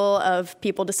 a couple of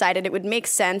people decided it would make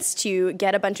sense to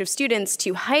get a bunch of students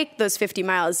to hike those 50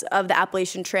 miles of the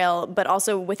Appalachian Trail, but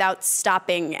also without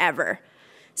stopping ever.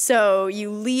 So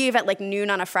you leave at like noon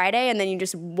on a Friday, and then you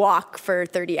just walk for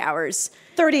 30 hours.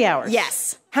 30 hours?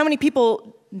 Yes. How many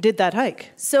people did that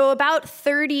hike? So about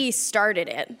 30 started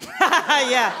it.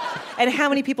 Yeah. And how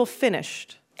many people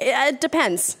finished? It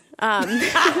depends.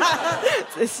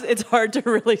 It's hard to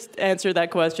really answer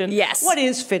that question. Yes. What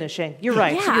is finishing? You're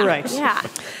right. Yeah, You're right. Yeah.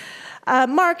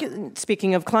 Mark,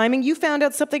 speaking of climbing, you found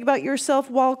out something about yourself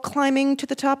while climbing to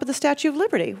the top of the Statue of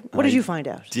Liberty. What did you find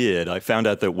out? I found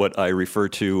out that what I refer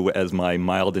to as my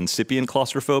mild incipient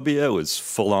claustrophobia was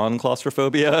full-on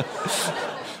claustrophobia.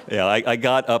 Yeah, I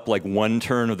got up like one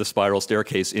turn of the spiral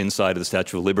staircase inside of the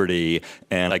Statue of Liberty,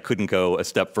 and I couldn't go a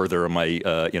step further. My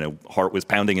heart was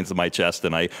pounding into my chest,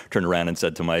 and I turned around and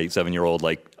said to my 7-year-old,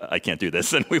 like, I can't do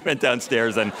this. And we went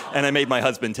downstairs, and I made my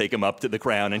husband take him up to the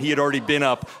crown, and he had already been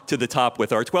up to the top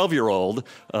with our 12-year-old,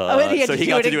 so he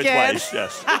got to do it twice.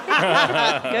 Yes.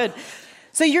 Good.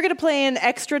 So you're going to play an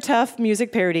extra tough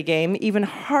music parody game, even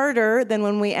harder than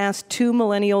when we asked 2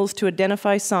 millennials to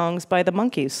identify songs by the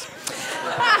Monkees.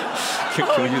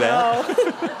 Can we do that?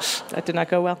 No. That did not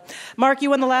go well. Mark, you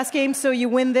won the last game, so you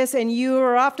win this, and you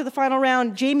are off to the final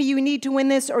round. Jamie, you need to win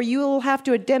this, or you will have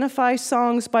to identify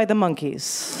songs by the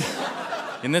Monkees.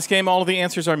 In this game, all of the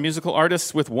answers are musical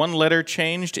artists with one letter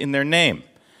changed in their name.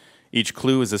 Each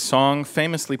clue is a song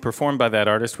famously performed by that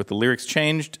artist with the lyrics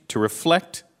changed to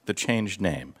reflect the changed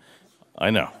name. I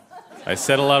know. I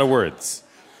said a lot of words.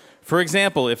 For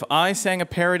example, if I sang a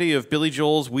parody of Billy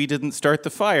Joel's We Didn't Start the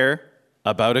Fire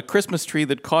about a Christmas tree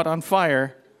that caught on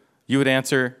fire, you would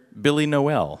answer Billy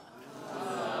Noel.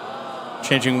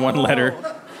 Changing one letter.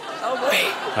 Oh,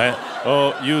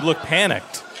 wait. You look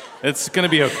panicked. It's going to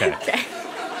be okay. Okay.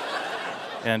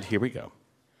 And here we go.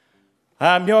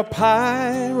 I'm your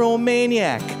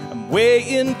pyromaniac. I'm way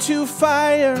into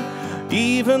fire,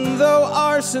 even though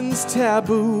arson's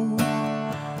taboo.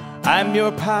 I'm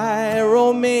your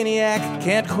pyromaniac,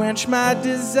 can't quench my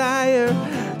desire.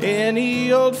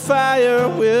 Any old fire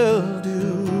will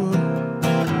do.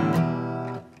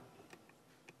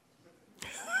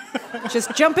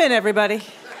 Just jump in, everybody.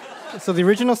 So the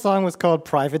original song was called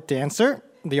Private Dancer.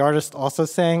 The artist also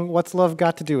sang What's Love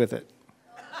Got to Do with It?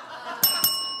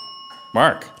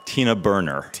 Mark. Tina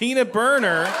Burner. Tina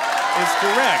Burner is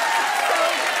correct.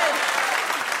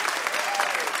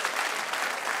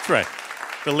 That's right.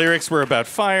 The lyrics were about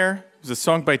fire. It was a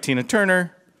song by Tina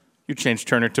Turner. You changed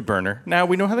Turner to Burner. Now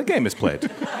we know how the game is played.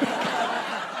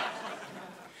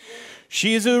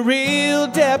 She's a real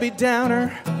Debbie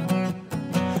Downer,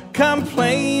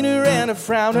 complainer and a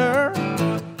frowner.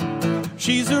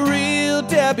 She's a real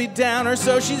Debbie Downer,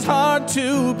 so she's hard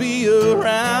to be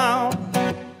around.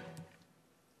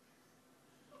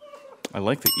 I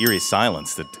like the eerie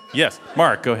silence that... Yes,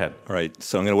 Mark, go ahead. All right,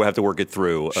 so I'm going to have to work it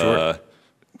through. Sure.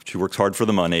 She Works Hard for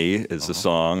the Money is the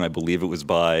song. I believe it was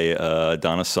by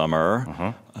Donna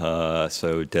Summer.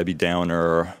 So Debbie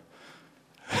Downer.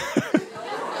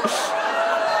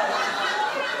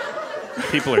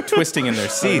 People are twisting in their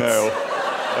seats.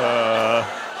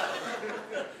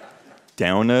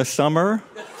 Downa Summer?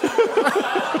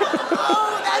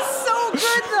 Oh, that's so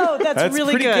good, though. That's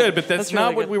really pretty good, but that's not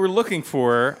really what good. we were looking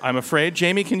for, I'm afraid.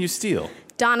 Jamie, can you steal?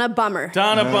 Donna Bummer.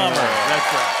 Donna Bummer.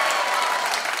 That's right.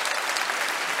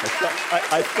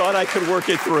 I thought I could work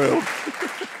it through.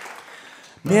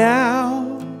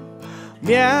 Meow,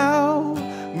 meow,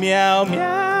 meow,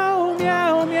 meow,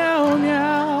 meow, meow,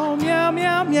 meow, meow,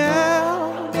 meow,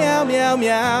 meow, meow, meow,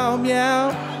 meow,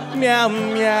 meow, meow,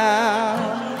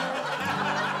 meow.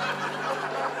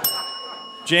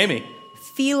 Jamie.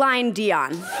 Feline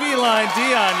Dion. Feline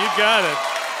Dion, you got it.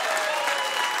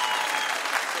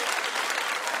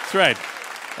 That's right.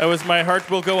 That was My Heart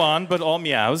Will Go On, but all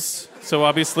meows. So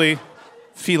obviously,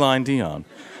 Feline Dion.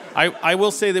 I will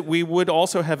say that we would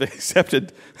also have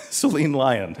accepted Celine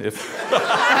Lyon if...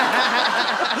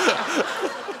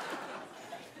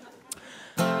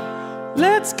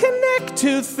 Let's connect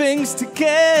two things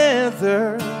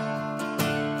together.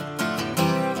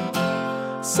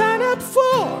 Sign up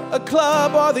for a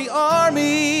club or the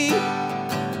army.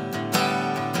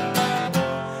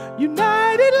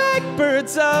 United like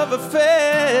birds of a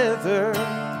feather.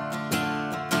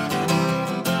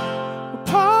 We're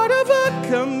part of a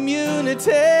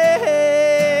community.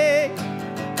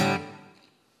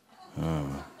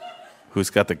 Oh. Who's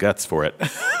got the guts for it?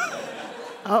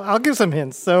 I'll give some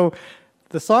hints. So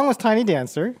the song was Tiny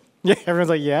Dancer. Yeah, everyone's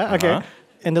like, yeah, okay.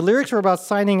 And the lyrics were about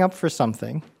signing up for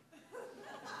something.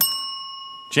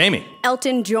 Jamie.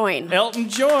 Elton John. Elton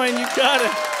John, you got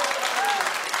it.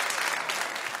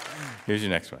 Here's your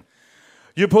next one.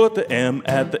 You put the M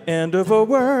at the end of a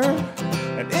word,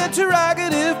 an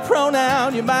interrogative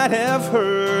pronoun you might have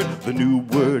heard. The new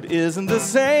word isn't the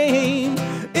same.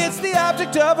 It's the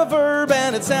object of a verb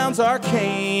and it sounds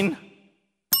arcane.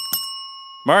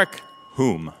 Mark.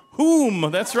 Whom.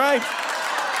 Whom, that's right.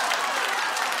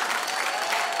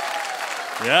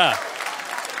 Yeah.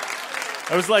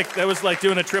 That was like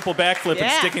doing a triple backflip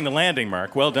and sticking the landing,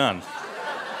 Mark. Well done.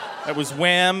 That was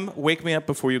Wham! Wake Me Up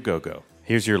Before You Go Go.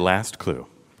 Here's your last clue.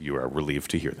 You are relieved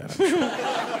to hear that, I'm sure.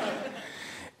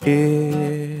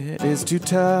 It is too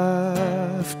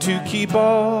tough to keep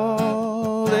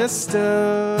all this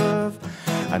stuff.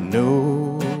 I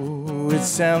know it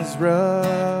sounds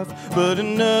rough, but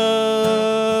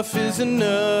enough is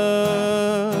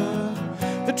enough.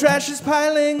 The trash is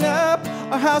piling up,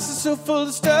 our house is so full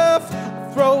of stuff.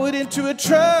 Throw it into a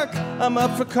truck, I'm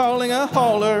up for calling a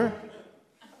hauler.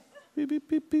 Beep, beep,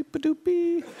 beep, beep, ba-doop,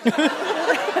 beep.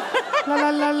 La la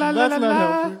la la la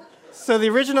la. So the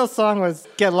original song was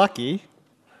Get Lucky.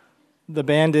 The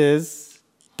band is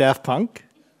Daft Punk.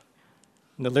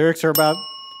 And the lyrics are about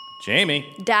Jamie.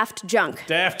 Daft Junk.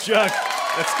 Daft Junk.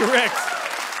 That's correct.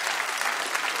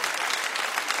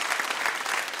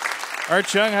 Art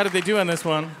Chung, how did they do on this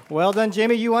one? Well done,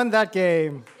 Jamie. You won that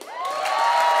game.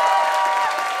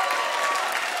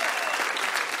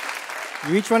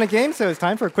 You each won a game, so it's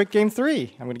time for a quick game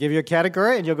 3. I'm going to give you a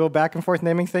category, and you'll go back and forth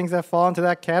naming things that fall into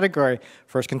that category.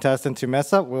 First contestant to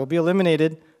mess up will be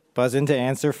eliminated. Buzz in to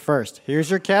answer first. Here's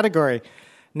your category.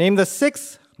 Name the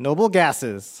 6 noble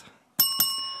gases.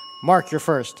 Mark, you're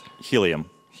first. Helium.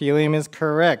 Helium is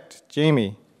correct.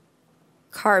 Jamie.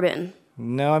 Carbon.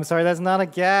 No, I'm sorry, that's not a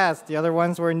gas. The other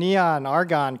ones were neon,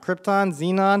 argon, krypton,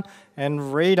 xenon, and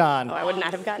radon. Oh, I would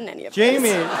not have gotten any of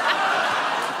Jamie.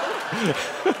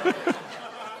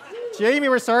 Jamie,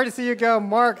 we're sorry to see you go.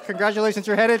 Mark, congratulations,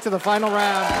 you're headed to the final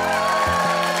round.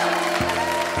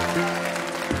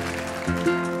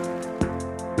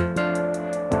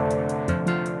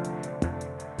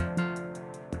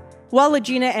 While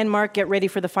Agina and Mark get ready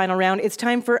for the final round, it's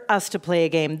time for us to play a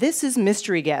game. This is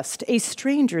Mystery Guest. A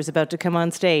stranger is about to come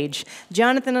on stage.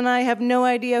 Jonathan and I have no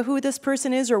idea who this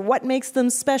person is or what makes them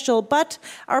special, but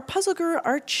our puzzle guru,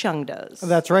 Art Chung, does.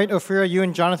 That's right, Ophira. You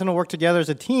and Jonathan will work together as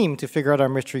a team to figure out our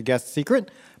mystery guest secret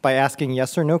by asking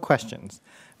yes or no questions.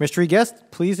 Mystery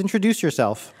guest, please introduce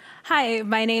yourself. Hi,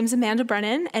 my name's Amanda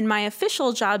Brennan, and my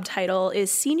official job title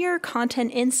is Senior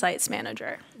Content Insights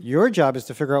Manager. Your job is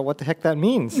to figure out what the heck that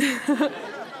means.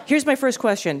 Here's my first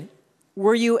question.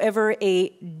 Were you ever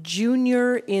a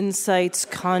Junior Insights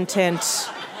Content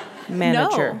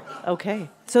Manager? No. Okay.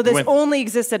 So this only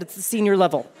exists at the senior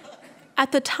level?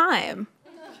 At the time.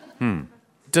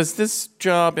 Does this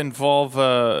job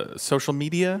involve social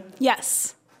media?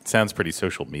 Yes. Sounds pretty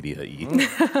social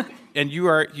media-y. And you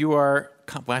are.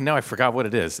 Well, now I forgot what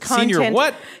it is. Senior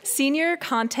what? Senior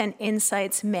Content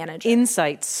Insights Manager.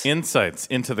 Insights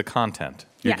into the content.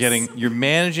 Yes. You're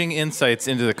managing insights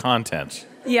into the content.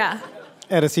 Yeah.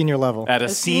 At a senior level. At a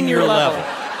senior level.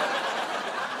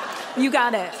 You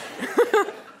got it.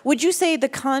 Would you say the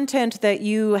content that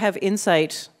you have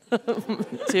insight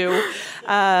to,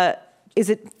 is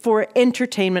it for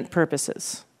entertainment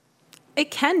purposes? It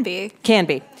can be. Can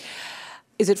be.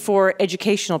 Is it for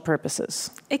educational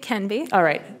purposes? It can be. All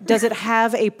right. Does it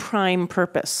have a prime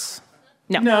purpose?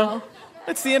 No.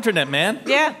 That's the internet, man.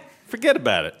 Yeah. Forget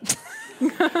about it.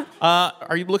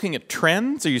 Are you looking at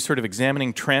trends? Are you sort of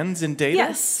examining trends in data?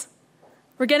 Yes.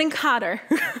 We're getting hotter.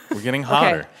 We're getting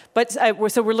hotter. Okay. But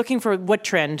so we're looking for what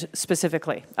trend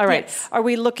specifically? All right. Yes. Are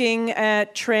we looking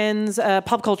at trends,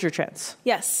 pop culture trends?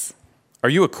 Yes. Are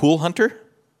you a cool hunter?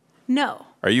 No.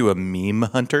 Are you a meme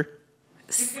hunter?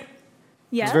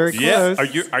 Yes. Very close.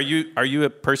 Yes. Are you a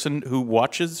person who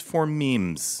watches for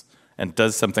memes and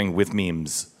does something with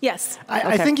memes? Yes.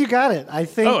 I think you got it. I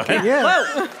think, yeah.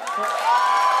 Whoa.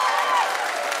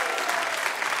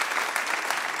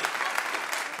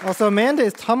 Also, Amanda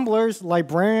is Tumblr's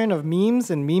librarian of memes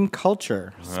and meme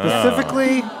culture.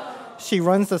 Specifically, she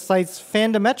runs the site's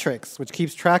Fandometrics, which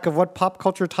keeps track of what pop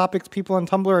culture topics people on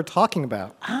Tumblr are talking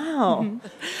about. Oh.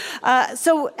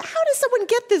 So how does someone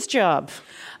get this job?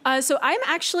 So I'm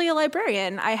actually a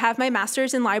librarian. I have my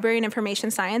master's in library and information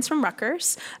science from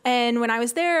Rutgers. And when I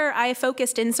was there, I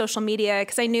focused in social media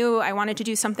because I knew I wanted to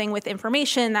do something with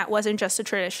information that wasn't just a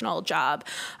traditional job.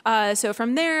 So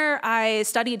from there, I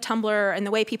studied Tumblr and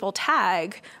the way people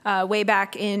tag way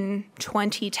back in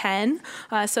 2010.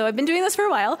 So I've been doing this for a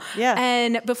while. Yeah.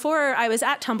 And before I was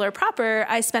at Tumblr proper,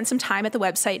 I spent some time at the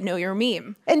website Know Your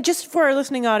Meme. And just for our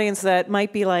listening audience that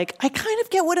might be like, I kind of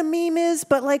get what a meme is,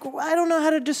 but like, I don't know how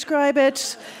to describe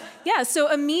it. Yeah, so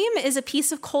a meme is a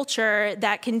piece of culture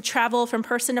that can travel from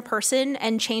person to person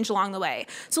and change along the way.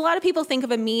 So a lot of people think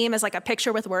of a meme as like a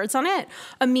picture with words on it.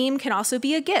 A meme can also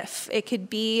be a GIF. It could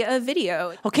be a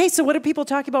video. Okay, so what are people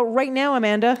talking about right now,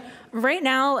 Amanda? Right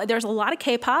now, there's a lot of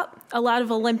K-pop. A lot of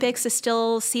Olympics is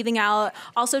still seething out.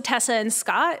 Also, Tessa and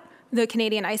Scott, the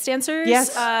Canadian ice dancers.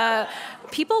 Yes.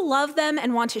 People love them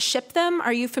and want to ship them.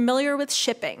 Are you familiar with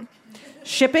shipping?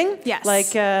 Shipping? Yes.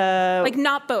 Like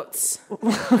not boats.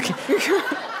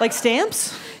 Like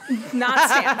stamps? Not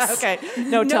stamps. Okay.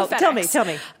 No, tell me.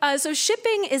 So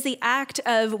shipping is the act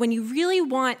of when you really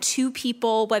want two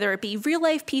people, whether it be real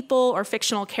life people or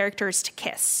fictional characters, to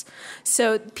kiss.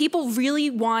 So people really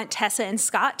want Tessa and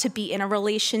Scott to be in a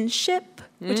relationship,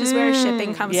 which is where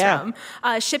shipping comes from.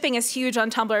 Shipping is huge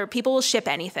on Tumblr. People will ship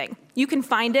anything. You can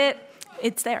find it.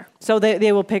 It's there. So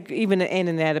they will pick even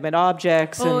inanimate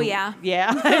objects. Oh, yeah.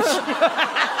 Yeah.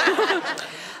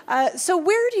 So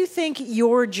where do you think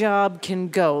your job can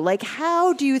go? Like,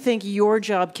 how do you think your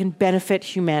job can benefit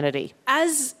humanity?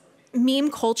 As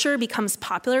meme culture becomes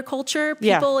popular culture,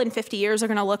 people in 50 years are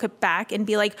going to look back and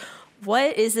be like,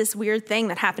 what is this weird thing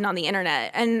that happened on the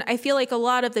internet? And I feel like a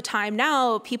lot of the time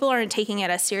now, people aren't taking it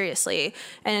as seriously.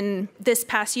 And this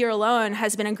past year alone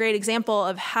has been a great example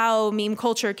of how meme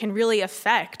culture can really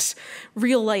affect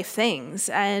real life things.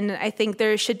 And I think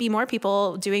there should be more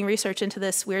people doing research into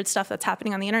this weird stuff that's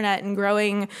happening on the internet and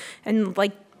growing and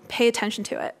like pay attention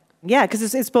to it. Yeah,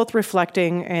 because it's both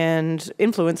reflecting and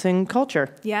influencing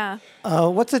culture. Yeah.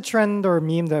 What's a trend or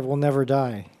meme that will never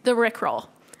die? The Rickroll.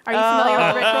 Are you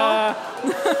familiar with Rickroll?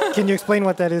 Can you explain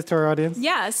what that is to our audience?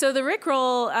 Yeah, so the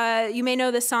Rickroll, you may know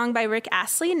the song by Rick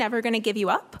Astley, Never Gonna Give You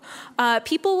Up.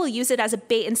 People will use it as a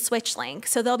bait and switch link.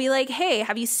 So they'll be like, hey,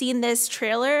 have you seen this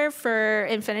trailer for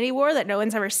Infinity War that no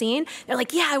one's ever seen? They're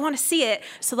like, yeah, I want to see it.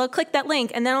 So they'll click that link,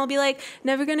 and then I'll be like,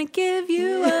 never gonna give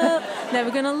you up,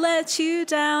 never gonna let you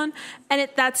down. And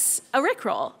that's a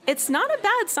Rickroll. It's not a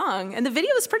bad song, and the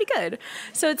video is pretty good.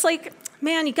 So it's like,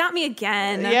 man, you got me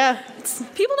again. Yeah.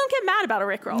 People don't get mad about a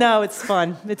Rickroll. No, it's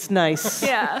fun. It's nice.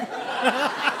 Yeah.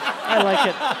 I like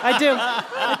it.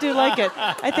 I do like it.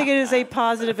 I think it is a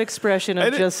positive expression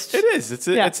of It is.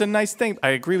 It's a nice thing. I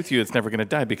agree with you. It's never going to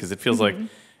die because it feels like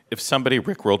if somebody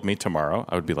Rickrolled me tomorrow,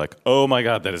 I would be like, oh my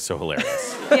God, that is so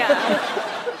hilarious.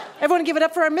 Yeah. Everyone give it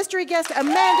up for our mystery guest,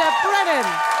 Amanda Brennan.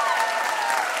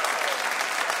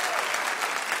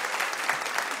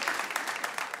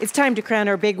 It's time to crown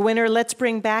our big winner. Let's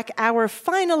bring back our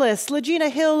finalist, Legina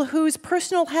Hill, whose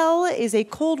personal hell is a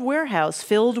cold warehouse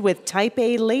filled with type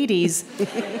A ladies.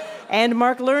 And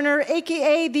Mark Lerner,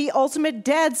 a.k.a. the ultimate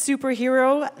dad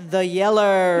superhero, the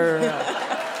Yeller.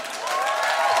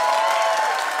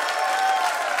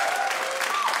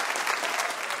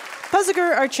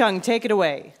 Puziker Archung, take it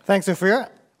away. Thanks,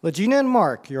 Sophia. Legina and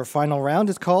Mark, your final round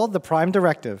is called the Prime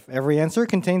Directive. Every answer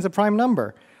contains a prime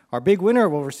number. Our big winner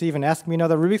will receive an Ask Me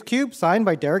Another Rubik's Cube signed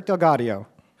by Derek Delgadio.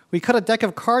 We cut a deck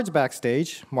of cards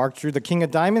backstage. Mark drew the King of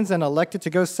Diamonds and elected to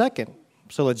go second.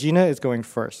 So Legina is going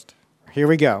first. Here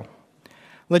we go.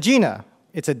 Legina,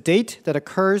 it's a date that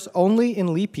occurs only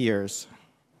in leap years.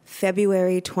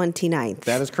 February 29th.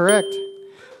 That is correct.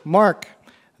 Mark,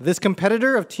 this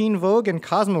competitor of Teen Vogue and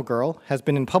Cosmo Girl has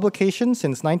been in publication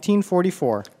since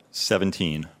 1944.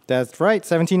 17. That's right,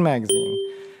 17 magazine.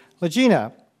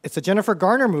 Legina, it's a Jennifer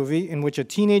Garner movie in which a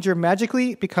teenager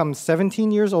magically becomes 17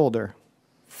 years older.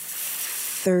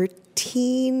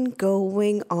 13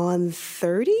 going on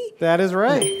 30? That is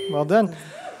right. Well done.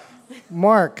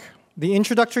 Mark, the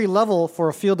introductory level for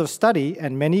a field of study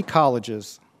at many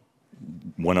colleges.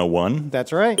 101.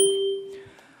 That's right.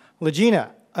 Legina,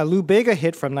 a Lou Bega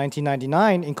hit from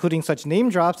 1999, including such name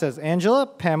drops as Angela,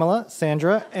 Pamela,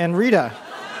 Sandra, and Rita.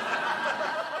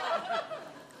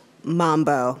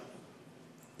 Mambo.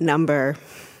 Number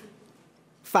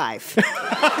 5.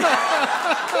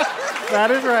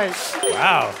 That is right.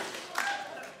 Wow.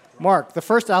 Mark, the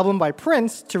first album by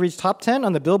Prince to reach top 10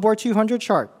 on the Billboard 200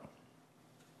 chart.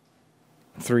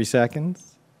 3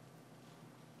 seconds.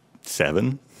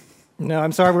 7. No,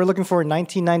 I'm sorry. We're looking for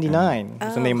 1999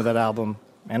 is the name of that album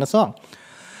and a song.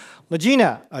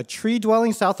 Legina, a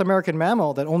tree-dwelling South American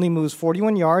mammal that only moves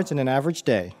 41 yards in an average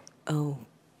day.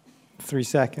 3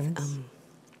 seconds.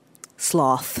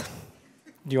 Sloth.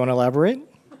 Do you want to elaborate?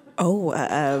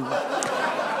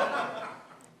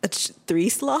 3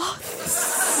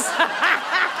 sloths.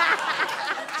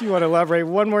 Do you want to elaborate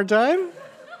one more time?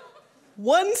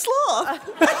 1 sloth.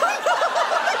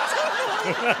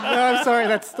 No, I'm sorry.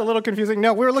 That's a little confusing.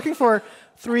 No, we were looking for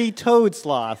 3-toed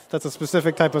sloth. That's a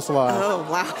specific type of sloth.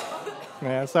 Oh, wow.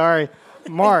 Yeah, sorry.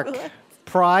 Mark,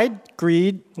 pride,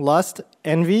 greed, lust,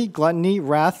 envy, gluttony,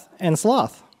 wrath, and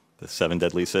sloth. The 7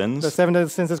 deadly sins. The 7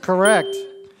 deadly sins is correct.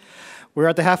 We're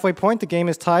at the halfway point. The game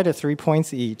is tied at 3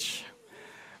 points each.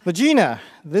 Legina,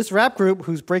 this rap group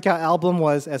whose breakout album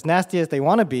was As Nasty As They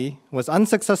Wanna Be was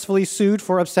unsuccessfully sued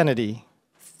for obscenity.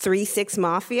 3 6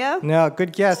 Mafia? No,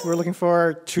 good guess. We're looking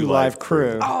for 2 Live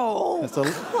Crew. Oh, come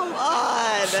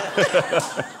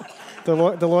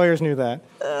on. The lawyers knew that.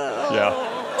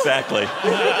 Yeah, exactly.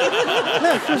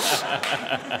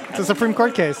 It's a Supreme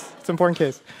Court case. It's an important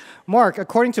case. Mark,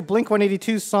 according to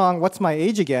Blink-182's song, What's My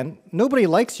Age Again, nobody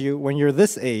likes you when you're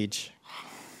this age.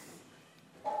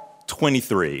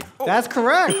 23. That's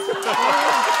correct.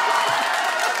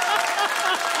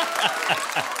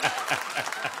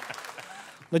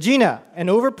 Legina, an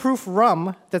overproof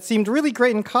rum that seemed really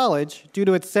great in college due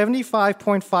to its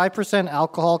 75.5%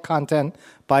 alcohol content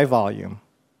by volume.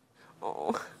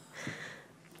 Oh.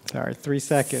 Sorry, 3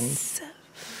 seconds.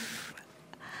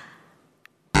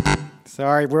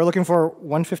 Sorry, we're looking for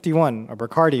 151, or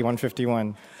Bacardi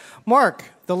 151. Mark,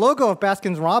 the logo of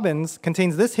Baskin-Robbins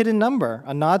contains this hidden number,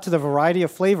 a nod to the variety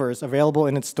of flavors available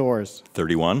in its stores.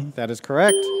 31. That is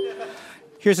correct.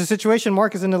 Here's the situation.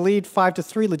 Mark is in the lead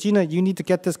 5-3. Legina, you need to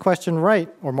get this question right,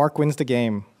 or Mark wins the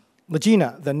game.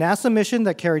 Legina, the NASA mission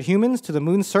that carried humans to the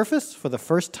moon's surface for the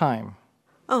first time.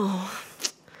 Oh,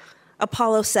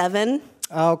 Apollo 7.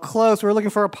 Oh, close. We're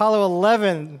looking for Apollo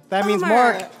 11. That means,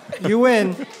 Mark, you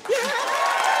win.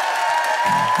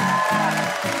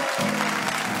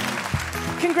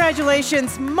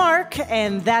 Congratulations, Mark.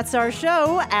 And that's our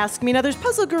show. Ask Me Another's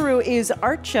puzzle guru is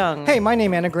Art Chung. Hey, my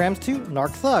name anagrams to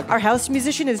Narc Thug. Our house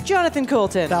musician is Jonathan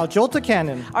Colton. Thou Jolta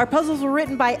Cannon. Our puzzles were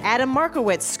written by Adam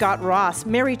Markowitz, Scott Ross,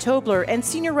 Mary Tobler, and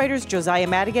senior writers Josiah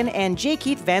Madigan and J.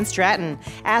 Keith Van Stratton.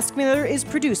 Ask Me Another is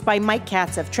produced by Mike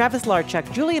Katzeff, Travis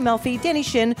Larchuk, Julia Melfi, Denny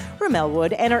Shin, Ramel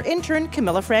Wood, and our intern,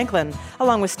 Camilla Franklin,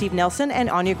 along with Steve Nelson and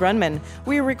Anya Grunman.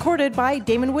 We are recorded by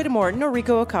Damon Whittemore,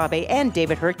 Noriko Okabe, and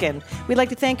David Hurtgen. We'd like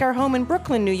to thank our home in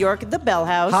Brooklyn, New York, the Bell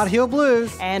House. Hot Heel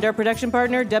Blues. And our production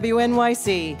partner,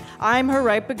 WNYC. I'm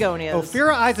Harriet Begonias.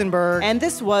 Ophira Eisenberg. And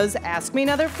this was Ask Me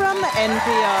Another from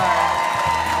NPR.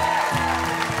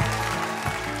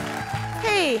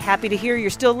 Hey, happy to hear you're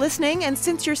still listening, and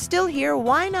since you're still here,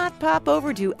 why not pop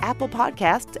over to Apple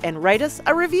Podcasts and write us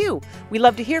a review? We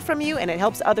love to hear from you, and it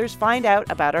helps others find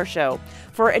out about our show.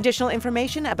 For additional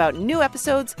information about new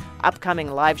episodes,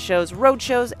 upcoming live shows, road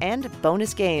shows, and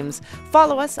bonus games,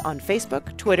 follow us on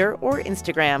Facebook, Twitter, or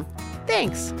Instagram.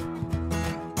 Thanks.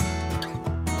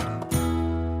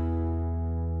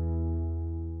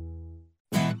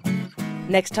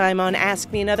 Next time on Ask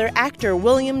Me Another, actor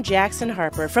William Jackson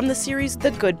Harper from the series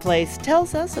The Good Place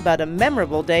tells us about a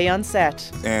memorable day on set.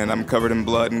 And I'm covered in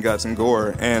blood and guts and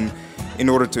gore. And in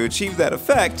order to achieve that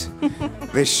effect,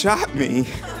 they shot me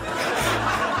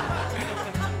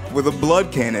with a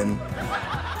blood cannon.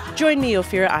 Join me,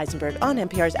 Ophira Eisenberg, on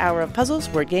NPR's Hour of Puzzles,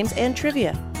 Word Games, and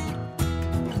Trivia.